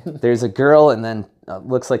be. There's a girl, and then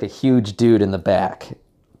looks like a huge dude in the back.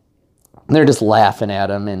 They're just laughing at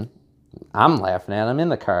him, and I'm laughing at him in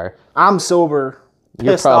the car. I'm sober,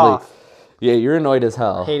 You're pissed probably, off, yeah, you're annoyed as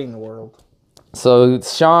hell. hating the world. So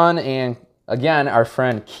Sean and, again, our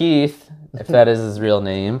friend Keith, if that is his real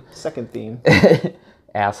name. Second theme.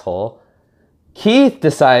 Asshole. Keith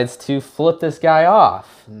decides to flip this guy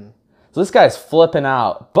off. So this guy's flipping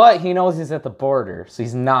out, but he knows he's at the border, so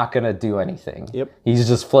he's not going to do anything. Yep. He's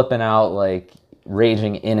just flipping out, like,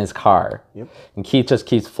 raging in his car. Yep. And Keith just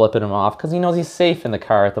keeps flipping him off because he knows he's safe in the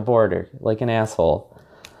car at the border, like an asshole.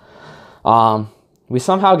 We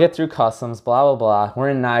somehow get through customs, blah, blah, blah. We're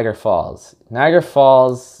in Niagara Falls. Niagara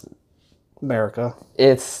Falls, America.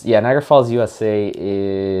 Niagara Falls, USA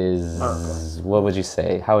is, what would you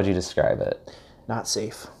say? How would you describe it? Not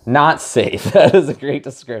safe. Not safe. That is a great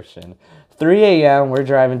description. 3 a.m., we're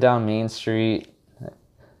driving down Main Street,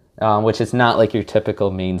 which is not like your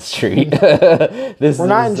typical Main Street. We're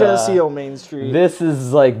not in Geneseo Main Street. This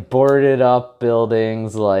is like boarded up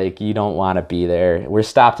buildings, like you don't want to be there. We're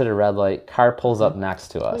stopped at a red light. Car pulls up next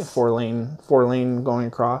to us. 4 lane going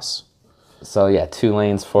across. So yeah, 2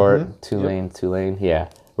 lanes for it, 2 lane. Yeah.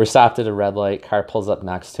 We're stopped at a red light. Car pulls up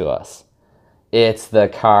next to us. It's the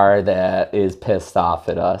car that is pissed off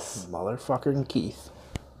at us. Motherfucking Keith.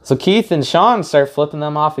 So Keith and Sean start flipping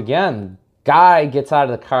them off again. Guy gets out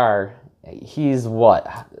of the car. He's what?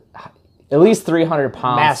 At least 300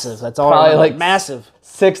 pounds. Massive. That's all. Probably like massive.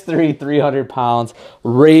 6'3", 300 pounds,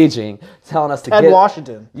 raging, telling us to Ted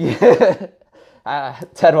Washington. Yeah.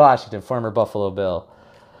 Ted Washington, former Buffalo Bill.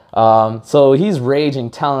 So he's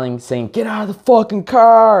raging, saying, get out of the fucking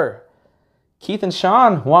car. Keith and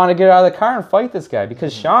Sean want to get out of the car and fight this guy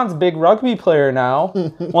because Sean's a big rugby player now,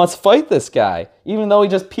 wants to fight this guy, even though he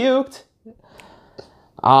just puked.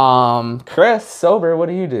 Chris, sober, what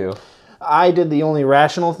do you do? I did the only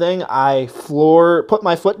rational thing. I put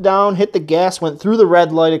my foot down, hit the gas, went through the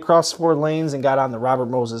red light across 4 lanes, and got on the Robert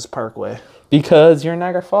Moses Parkway. Because you're in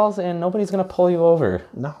Niagara Falls and nobody's going to pull you over.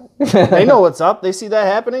 No. They know what's up. They see that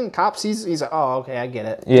happening. Cops, he's like, oh, okay, I get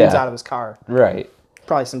it. Yeah. Dude's out of his car. Right.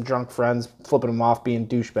 Probably some drunk friends flipping him off being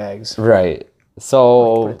douchebags. Right.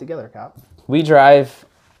 So Put it together, cop. we drive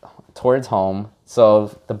towards home.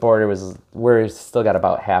 So the border we're still got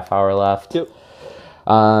about half hour left. Yep.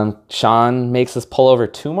 Sean makes us pull over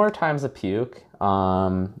 2 more times a puke.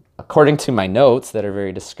 According to my notes that are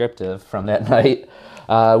very descriptive from that night,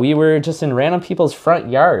 we were just in random people's front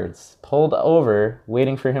yards, pulled over,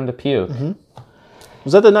 waiting for him to puke.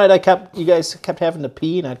 Was that the night you guys kept having to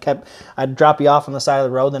pee, and I'd drop you off on the side of the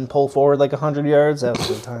road, then pull forward like 100 yards? That was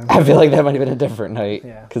a good time. I feel like that might have been a different night.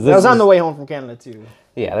 Yeah. Because I was on the way home from Canada, too.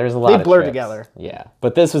 Yeah, there's a lot They of blur trips. together. Yeah.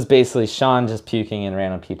 But this was basically Sean just puking in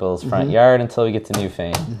random people's front yard until we get to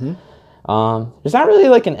Newfane. There's not really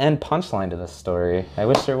like an end punchline to this story. I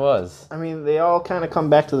wish there was. I mean, they all kind of come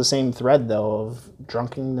back to the same thread, though, of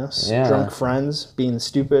drunkenness, drunk friends, being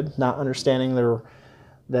stupid, not understanding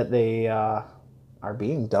that they are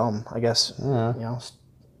being dumb, I guess. Yeah. You know,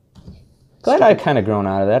 Glad I've kind of grown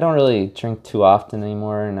out of that. I don't really drink too often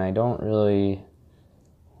anymore, and I don't really...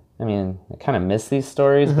 I mean, I kind of miss these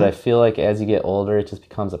stories, but I feel like as you get older, it just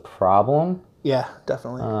becomes a problem. yeah,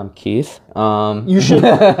 definitely. Keith. You should.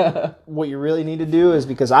 What you really need to do is,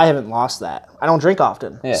 because I haven't lost that. I don't drink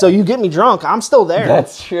often. Yeah. So you get me drunk, I'm still there.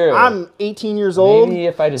 That's true. I'm 18 years old. Maybe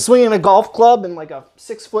if I just... swinging a golf club in like a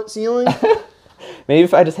 6-foot ceiling. Maybe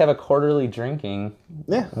if I just have a quarterly drinking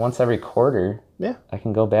Yeah, once every quarter, yeah, I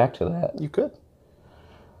can go back to that. you could.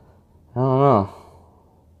 I don't know.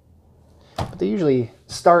 But they usually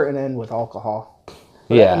start and end with alcohol.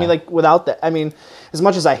 Yeah. I mean, like, without that, I mean, as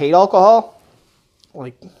much as I hate alcohol,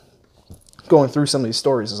 like, going through some of these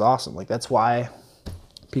stories is awesome. Like, that's why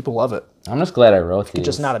people love it. I'm just glad I wrote these.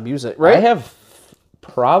 Just not abuse it, right? I have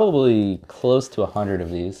probably close to 100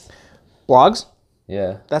 of these. Blogs?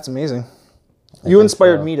 Yeah. That's amazing. You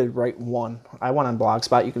inspired so. me to write one. I went on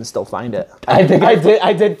Blogspot. You can still find it. I think I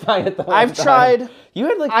did find it the whole I've time. tried. You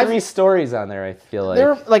had like 3 stories on there, I feel like.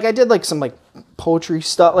 There, like, I did like some like poetry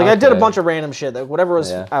stuff. Like, I did a Okay. bunch of random shit. Like, whatever was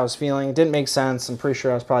Yeah. I was feeling, it didn't make sense. I'm pretty sure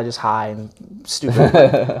I was probably just high and stupid.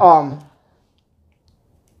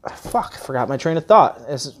 Fuck, I forgot my train of thought.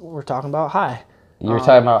 As we're talking about high. You were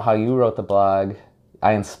talking about how you wrote the blog.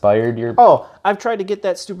 I inspired your... Oh, I've tried to get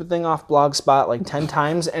that stupid thing off Blogspot like 10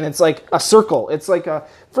 times, and it's like a circle. It's like a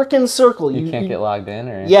freaking circle. You can't get logged in,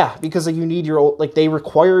 or... Yeah, because like, you need your old... Like, they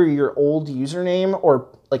require your old username or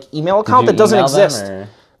like email account Did you that doesn't email them, exist. or-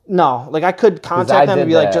 No, like, I could I contact them and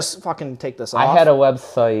did be like, that. just fucking take this off. I had a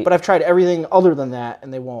website... But I've tried everything other than that,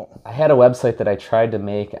 and they won't. I had a website that I tried to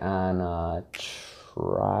make on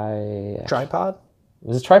Tripod?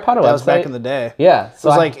 Was it Tripod a website? That was back in the day. Yeah. It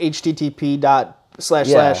was like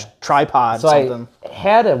http://tripod So something. I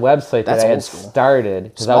had a website That's that I had old school.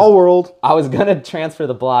 started. 'Cause Small world. I was going to transfer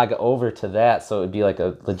the blog over to that, so it would be like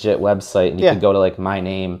a legit website, and you Yeah. could go to like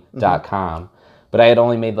myname.com. But I had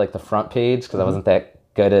only made like the front page because I wasn't that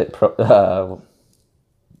good at I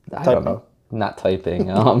don't know, not typing,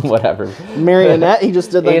 whatever. Marionette. He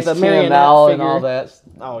just did like the marionette HTML figure. and all that.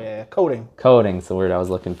 Oh yeah, coding. Coding's the word I was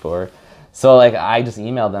looking for. So like I just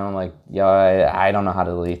emailed them. I'm like, yo, I don't know how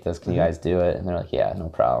to delete this. Can you guys do it? And they're like, yeah, no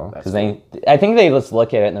problem. Because I think they just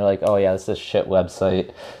look at it and they're like, oh yeah, this is a shit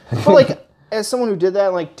website. But like, as someone who did that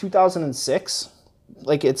in like 2006,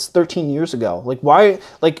 like, it's 13 years ago. Like, why?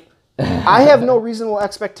 Like, I have no reasonable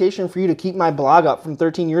expectation for you to keep my blog up from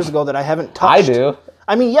 13 years ago that I haven't touched. I do.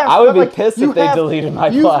 I mean, yes. I would but, be like, pissed you if they have- deleted my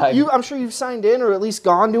you- blog. I'm sure you've signed in or at least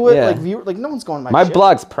gone to it. Yeah. Like no one's going to My shit.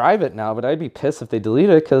 blog's private now, but I'd be pissed if they delete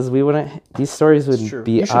it because we wouldn't. These stories would True.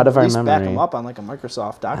 be You should out of at our least memory. back them up on like a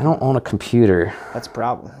Microsoft I document. don't own a computer. That's a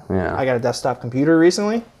problem. Yeah. I got a desktop computer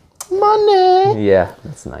recently. Money. Yeah,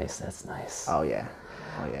 that's nice. That's nice. Oh yeah.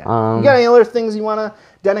 Oh yeah. You got any other things you want to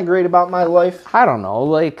denigrate about my life? I don't know,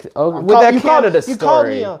 like with Call- that you called- Canada You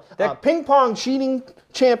story. called me a ping pong cheating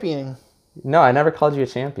champion. No, I never called you a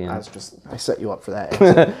champion. I set you up for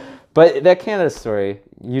that. But that Canada story,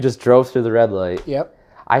 you just drove through the red light. Yep.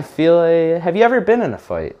 I feel like, have you ever been in a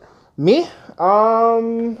fight? Me?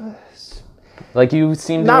 Like you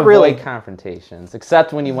seem to Not avoid really. confrontations,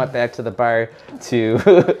 except when you went back to the bar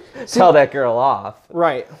to tell that girl off.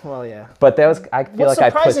 Right. Well, yeah. But that was, I feel What's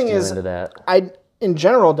like I pushed surprising you is into that. I, in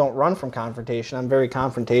general, don't run from confrontation. I'm very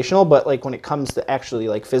confrontational, but like when it comes to actually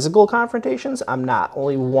like physical confrontations, I'm not.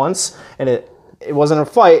 Only once, and it wasn't a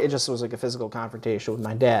fight. It just was like a physical confrontation with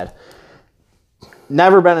my dad.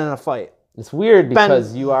 Never been in a fight. It's weird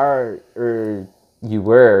because you are, or you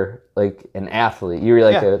were like an athlete. You were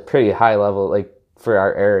like Yeah. a pretty high level, like for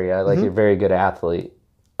our area, like you're a very good athlete.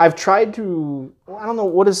 I've tried to. I don't know,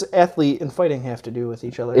 what does athlete and fighting have to do with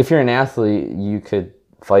each other? If you're an athlete, you could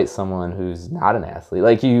fight someone who's not an athlete.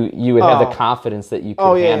 Like you would have the confidence that you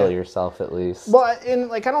could handle yourself at least. Well, and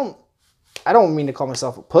like I don't mean to call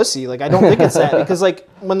myself a pussy. Like I don't think it's that because like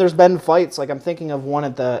when there's been fights, like I'm thinking of one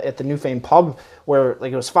at the New Fame pub where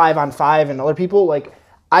like it was 5-on-5 and other people, like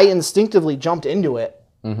I instinctively jumped into it.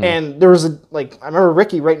 And there was I remember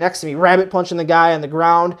Ricky right next to me, rabbit punching the guy on the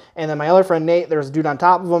ground, and then my other friend Nate, there was a dude on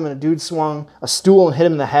top of him, and a dude swung a stool and hit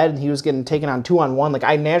him in the head, and he was getting taken on 2-on-1. Like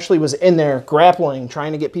I naturally was in there grappling,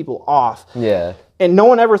 trying to get people off. Yeah. And no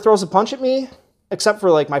one ever throws a punch at me, except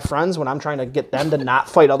for like my friends when I'm trying to get them to not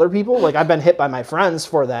fight other people. Like I've been hit by my friends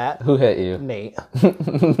for that. Who hit you? Nate.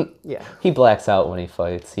 Yeah. He blacks out when he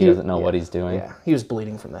fights. He doesn't know what he's doing. Yeah. He was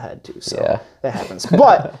bleeding from the head too. So Yeah. that happens.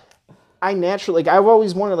 But I naturally, like I've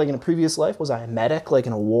always wondered, like in a previous life, was I a medic, like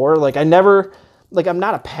in a war? Like I never, like I'm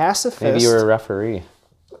not a pacifist. Maybe you were a referee.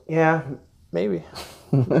 Yeah, maybe.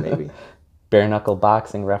 Maybe. Bare knuckle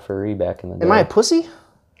boxing referee back in the day. Am I a pussy?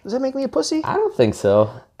 Does that make me a pussy? I don't think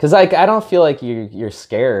so. Cause like I don't feel like you're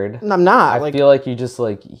scared. I'm not. I feel like you just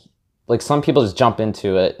like some people just jump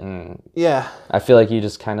into it, and yeah. I feel like you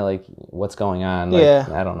just kind of like what's going on. Like, Yeah.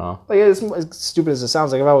 I don't know. Like as stupid as it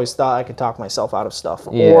sounds, like I've always thought I could talk myself out of stuff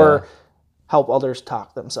Yeah. or help others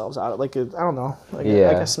talk themselves out of. Like I don't know. Like, Yeah.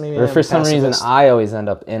 I guess maybe. Or I'm for a some reason, pacifist. I always end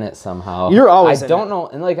up in it somehow. You're always I in don't it. know,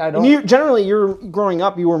 and like I don't. And you're growing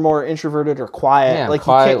up, you were more introverted or quiet. Yeah, like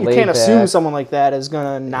quiet, you can't laid assume back. someone like that is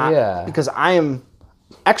gonna not. Yeah. Because I am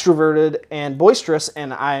extroverted and boisterous,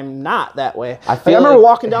 and I'm not that way. I I feel remember like-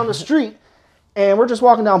 walking down the street. And we're just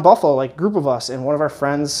walking down Buffalo, like a group of us, and one of our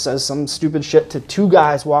friends says some stupid shit to two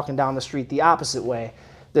guys walking down the street the opposite way.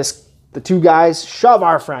 This The two guys shove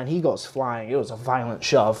our friend. He goes flying. It was a violent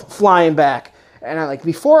shove, flying back. And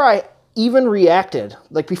before I even reacted,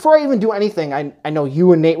 before I even do anything, I know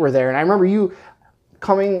you and Nate were there. And I remember you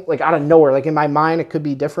coming out of nowhere. In my mind, it could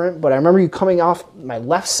be different, but I remember you coming off my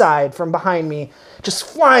left side from behind me, just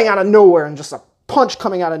flying out of nowhere, and just a punch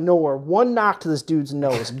coming out of nowhere. One knock to this dude's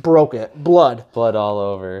nose, broke it, blood all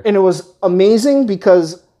over. And it was amazing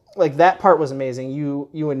because that part was amazing.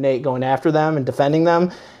 You and Nate going after them and defending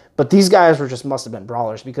them, but these guys must have been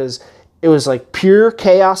brawlers, because it was pure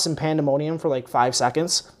chaos and pandemonium for 5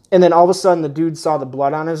 seconds, and then all of a sudden the dude saw the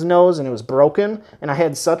blood on his nose and it was broken, and I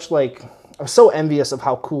had such I was so envious of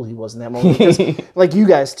how cool he was in that moment, because, you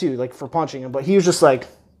guys too, for punching him, but he was just we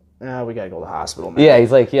gotta go to the hospital, man. Yeah,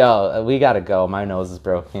 he's like, yo, we gotta go. My nose is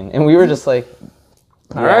broken. And we were just all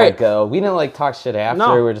right, go. We didn't talk shit after.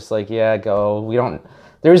 No. We were just yeah, go.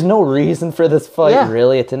 There's no reason for this fight,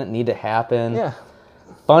 really. It didn't need to happen. Yeah.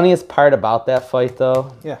 Funniest part about that fight,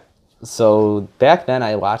 though. Yeah. So back then,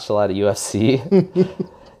 I watched a lot of UFC.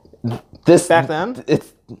 Back then?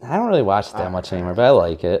 I don't really watch it that much anymore, but I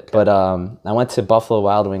like it. Okay. But I went to Buffalo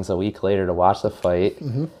Wild Wings a week later to watch the fight.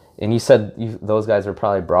 Mm-hmm. And you said those guys were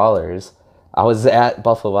probably brawlers. I was at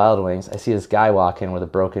Buffalo Wild Wings. I see this guy walk in with a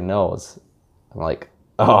broken nose. I'm like,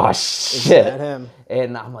 oh, shit. Is that him?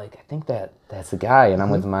 And I'm like, I think that's the guy. And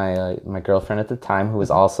I'm with my girlfriend at the time, who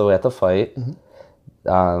was also at the fight. Mm-hmm.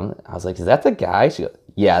 I was like, is that the guy? She goes,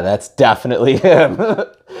 yeah, that's definitely him.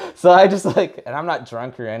 So I just and I'm not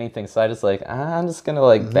drunk or anything, so I just I'm just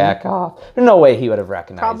gonna back off. There's no way he would have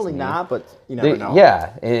recognized Probably me. not, but you never know.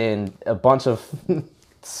 Yeah, and a bunch of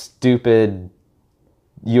stupid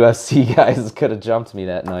UFC guys could have jumped me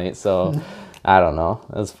that night, so I don't know.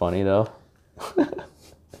 It was funny though.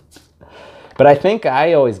 But I think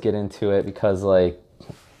I always get into it because I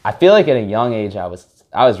feel at a young age I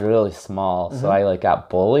was really small, so I got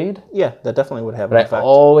bullied. Yeah, that definitely would have an effect. I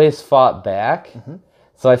always fought back. Mm-hmm.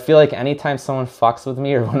 So I feel anytime someone fucks with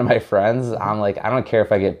me or one of my friends, I'm I don't care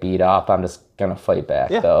if I get beat up, I'm just gonna fight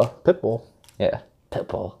back, though. Pitbull. Yeah,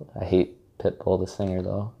 Pitbull. I hate Pitbull, the singer,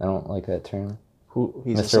 though. I don't like that term.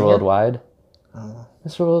 He's a Mr. singer? Worldwide? I don't know.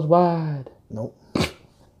 Mr. Worldwide. Nope.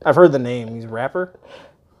 I've heard the name. He's a rapper?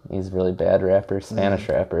 He's a really bad rapper, Spanish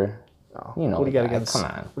rapper. Oh. You know what do you got against? Come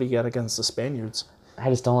on. What do you got against the Spaniards?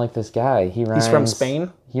 I just don't like this guy. He's from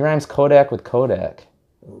Spain? He rhymes Kodak with Kodak.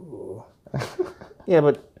 Ooh. Yeah,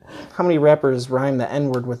 but how many rappers rhyme the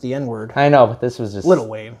N-word with the N-word? I know, but this was just... Lil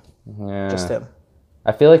Wayne. Yeah. Just him.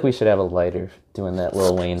 I feel we should have a lighter doing that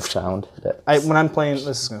Lil Wayne sound. When I'm playing...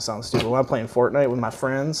 This is going to sound stupid. When I'm playing Fortnite with my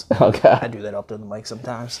friends, I do that up to the mic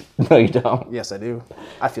sometimes. No, you don't. Yes, I do.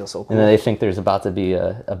 I feel so cool. And then they think there's about to be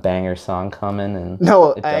a banger song coming, and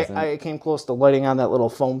no, I came close to lighting on that little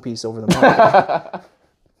foam piece over the mic.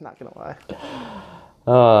 Not going to lie.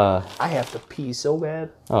 I have to pee so bad.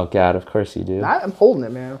 Oh, God, of course you do. I'm holding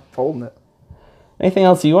it, man. Holding it. Anything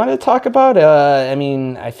else you wanted to talk about?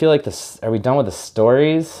 I feel this... Are we done with the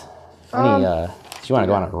stories? Do you want to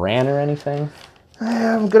go on a rant or anything?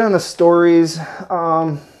 I'm good on the stories.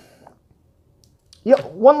 One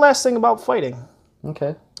last thing about fighting.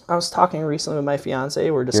 Okay. I was talking recently with my fiance.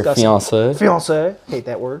 We're discussing... Your fiance? Fiance. Hate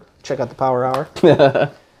that word. Check out the Power Hour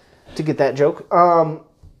to get that joke.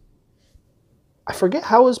 I forget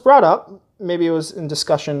how it was brought up. Maybe it was in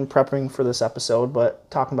discussion prepping for this episode, but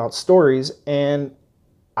talking about stories. And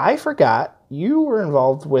I forgot you were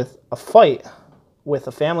involved with a fight with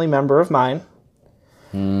a family member of mine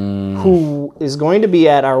who is going to be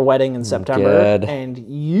at our wedding in September. Good. And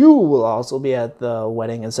you will also be at the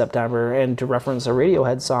wedding in September. And to reference a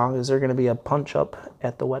Radiohead song, is there going to be a punch-up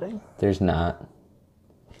at the wedding? There's not.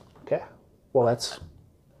 Okay. Well, that's...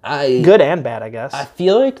 good and bad, I guess. I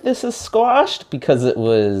feel this is squashed because it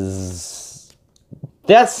was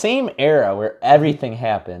that same era where everything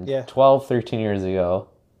happened 12, 13 years ago.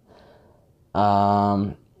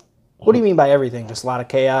 What do you mean by everything? Just a lot of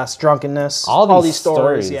chaos, drunkenness, all these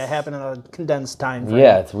stories. Yeah, happen in a condensed time frame.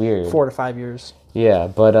 Yeah, it's weird. 4 to 5 years. Yeah,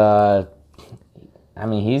 but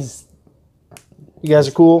he's... You guys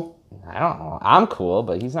are cool? I don't know. I'm cool,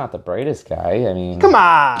 but he's not the brightest guy. Come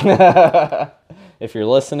on! If you're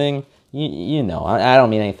listening, you know. I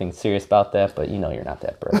don't mean anything serious about that, but you're not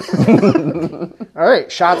that bright. All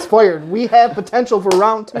right, shots fired. We have potential for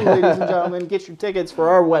round 2, ladies and gentlemen. Get your tickets for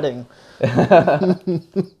our wedding. I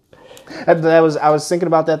was thinking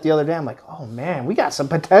about that the other day. I'm like, oh man, we got some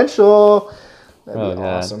potential. That'd be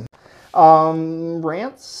awesome.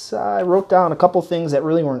 Rants. I wrote down a couple things that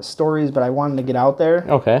really weren't stories, but I wanted to get out there.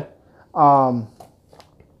 Okay.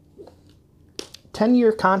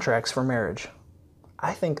 10-year contracts for marriage.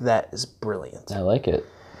 I think that is brilliant. I like it.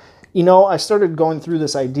 You know, I started going through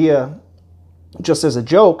this idea just as a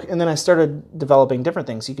joke, and then I started developing different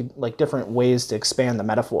things. You could, like, different ways to expand the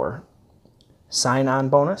metaphor. Sign-on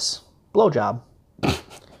bonus, blowjob.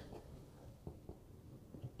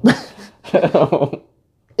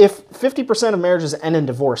 If 50% of marriages end in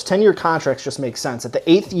divorce, 10-year contracts just make sense. At the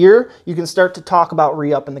 8th year, you can start to talk about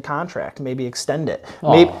re-upping the contract, maybe extend it.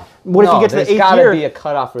 Maybe, what if you get to the 8th year? There's got to be a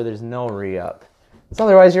cutoff where there's no re-up. So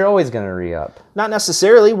otherwise, you're always going to re-up. Not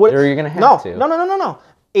necessarily. Or you're going to have to. No.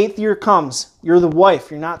 8th year comes. You're the wife.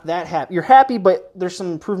 You're not that happy. You're happy, but there's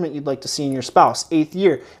some improvement you'd like to see in your spouse. 8th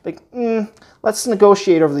year. Like, let's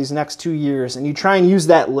negotiate over these next 2 years. And you try and use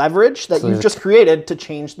that leverage that you've just created to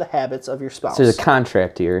change the habits of your spouse. So the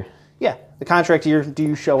contract year. Yeah. The contract year, do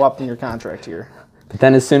you show up in your contract year? But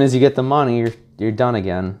then as soon as you get the money, you're done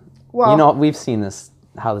again. Well, you know, we've seen this,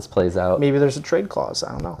 how this plays out. Maybe there's a trade clause.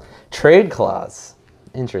 I don't know. Trade clause.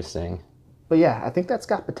 Interesting. But yeah, I think that's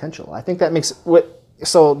got potential. I think that makes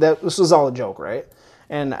so this was all a joke, right?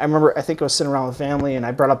 And I remember, I think I was sitting around with family, and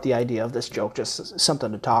I brought up the idea of this joke, just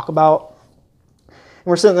something to talk about. And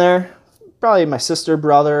we're sitting there, probably my sister,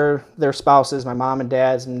 brother, their spouses, my mom and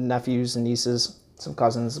dad's, and nephews and nieces, some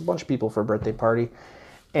cousins, a bunch of people for a birthday party.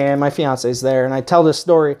 And my fiance's there, and I tell this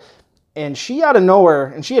story, and she out of nowhere,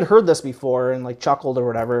 and she had heard this before and like chuckled or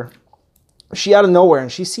whatever. She out of nowhere,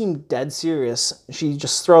 and she seemed dead serious. She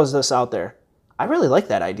just throws this out there. I really like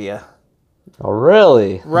that idea. Oh,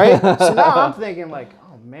 really? Right? So now I'm thinking like,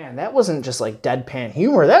 oh man, that wasn't just like deadpan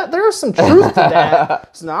humor. There was some truth to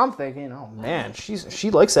that. So now I'm thinking, oh man,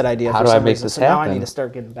 she likes that idea. How do I make this happen? Now I need to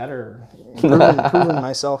start getting better, improving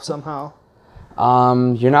myself somehow.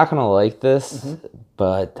 You're not gonna like this,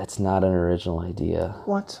 but that's not an original idea.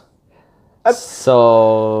 What?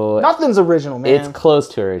 So nothing's original, man. It's close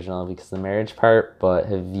to original because the marriage part. But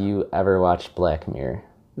have you ever watched Black Mirror?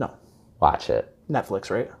 No. Watch it. Netflix,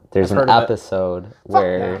 right? There's an episode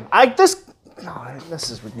where this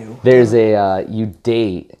is new. There's a you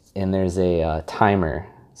date and there's a timer.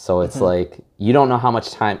 So it's like you don't know how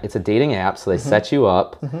much time. It's a dating app, so they set you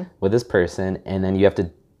up with this person, and then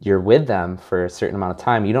you're with them for a certain amount of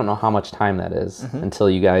time. You don't know how much time that is until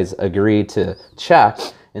you guys agree to check,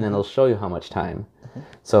 and then it'll show you how much time.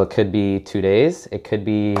 So it could be 2 days, it could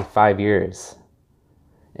be 5 years,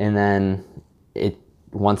 and then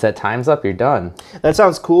once that time's up, you're done. That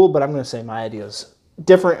sounds cool, but I'm going to say my idea's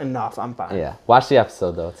different enough. I'm fine. Yeah. Watch the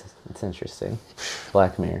episode, though. It's interesting.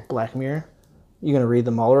 Black Mirror. Black Mirror? You going to read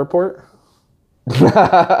the Mueller report?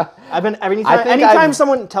 Anytime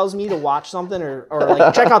someone tells me to watch something or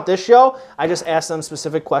like check out this show, I just ask them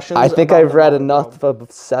specific questions. I think I've read enough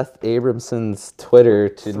of Seth Abramson's Twitter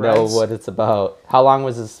to know what it's about. How long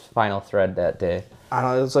was his final thread that day? I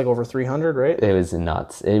don't know. It was like over 300, right? It was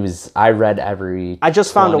nuts. I read every. I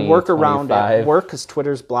just found a workaround 25. At work because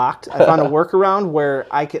Twitter's blocked. I found a workaround where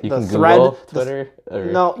I can Google Twitter.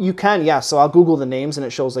 No, you can. Yeah, so I'll Google the names and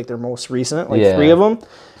it shows like their most recent, like 3 of them.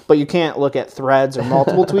 But you can't look at threads or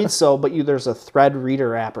multiple tweets. So, there's a thread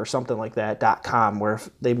reader app or something like that .com where if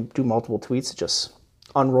they do multiple tweets, it just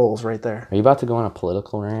unrolls right there. Are you about to go on a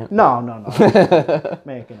political rant? No.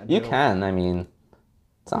 Making a joke. You can. I mean,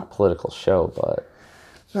 it's not a political show, but.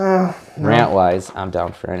 Rant-wise, I'm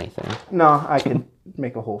down for anything. No, I could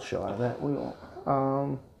make a whole show out of that. We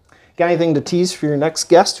won't. Got anything to tease for your next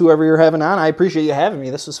guest, whoever you're having on? I appreciate you having me.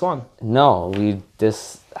 This was fun. No,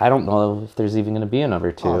 I don't know if there's even going to be a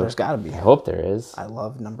number 2. Oh, there's got to be. I hope there is. I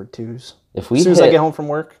love number 2s. As soon as I get home from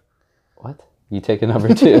work. What? You take a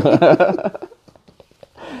number 2?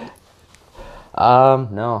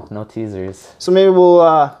 No teasers. So maybe we'll.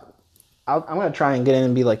 I'm gonna try and get in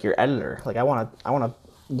and be like your editor. Like I want to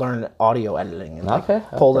learn audio editing and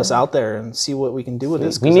pull this out there and see what we can do with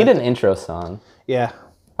this. We need an intro song. Yeah.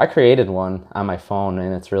 I created one on my phone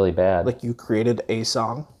and it's really bad. Like you created a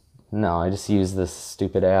song? No, I just used this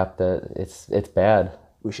stupid app that it's bad.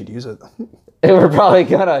 We should use it. We're probably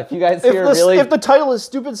gonna. If you guys hear if the title is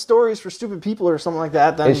 "Stupid Stories for Stupid People" or something like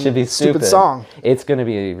that, then it should be stupid song. It's gonna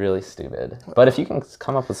be really stupid. But if you can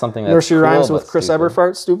come up with something that's nursery rhymes with Chris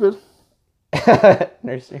Eberfart, stupid.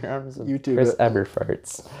 Nursery rhymes with YouTube Chris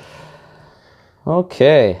Eberfarts.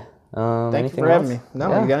 Okay. Thank you for having me.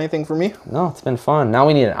 No, you got anything for me? No, it's been fun. Now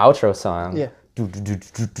we need an outro song. Yeah.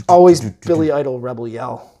 Always Billy Idol Rebel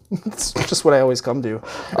Yell. It's just what I always come to.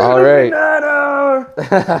 All right.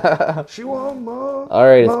 She want more. All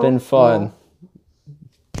right, it's been fun.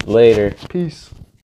 Later. Peace.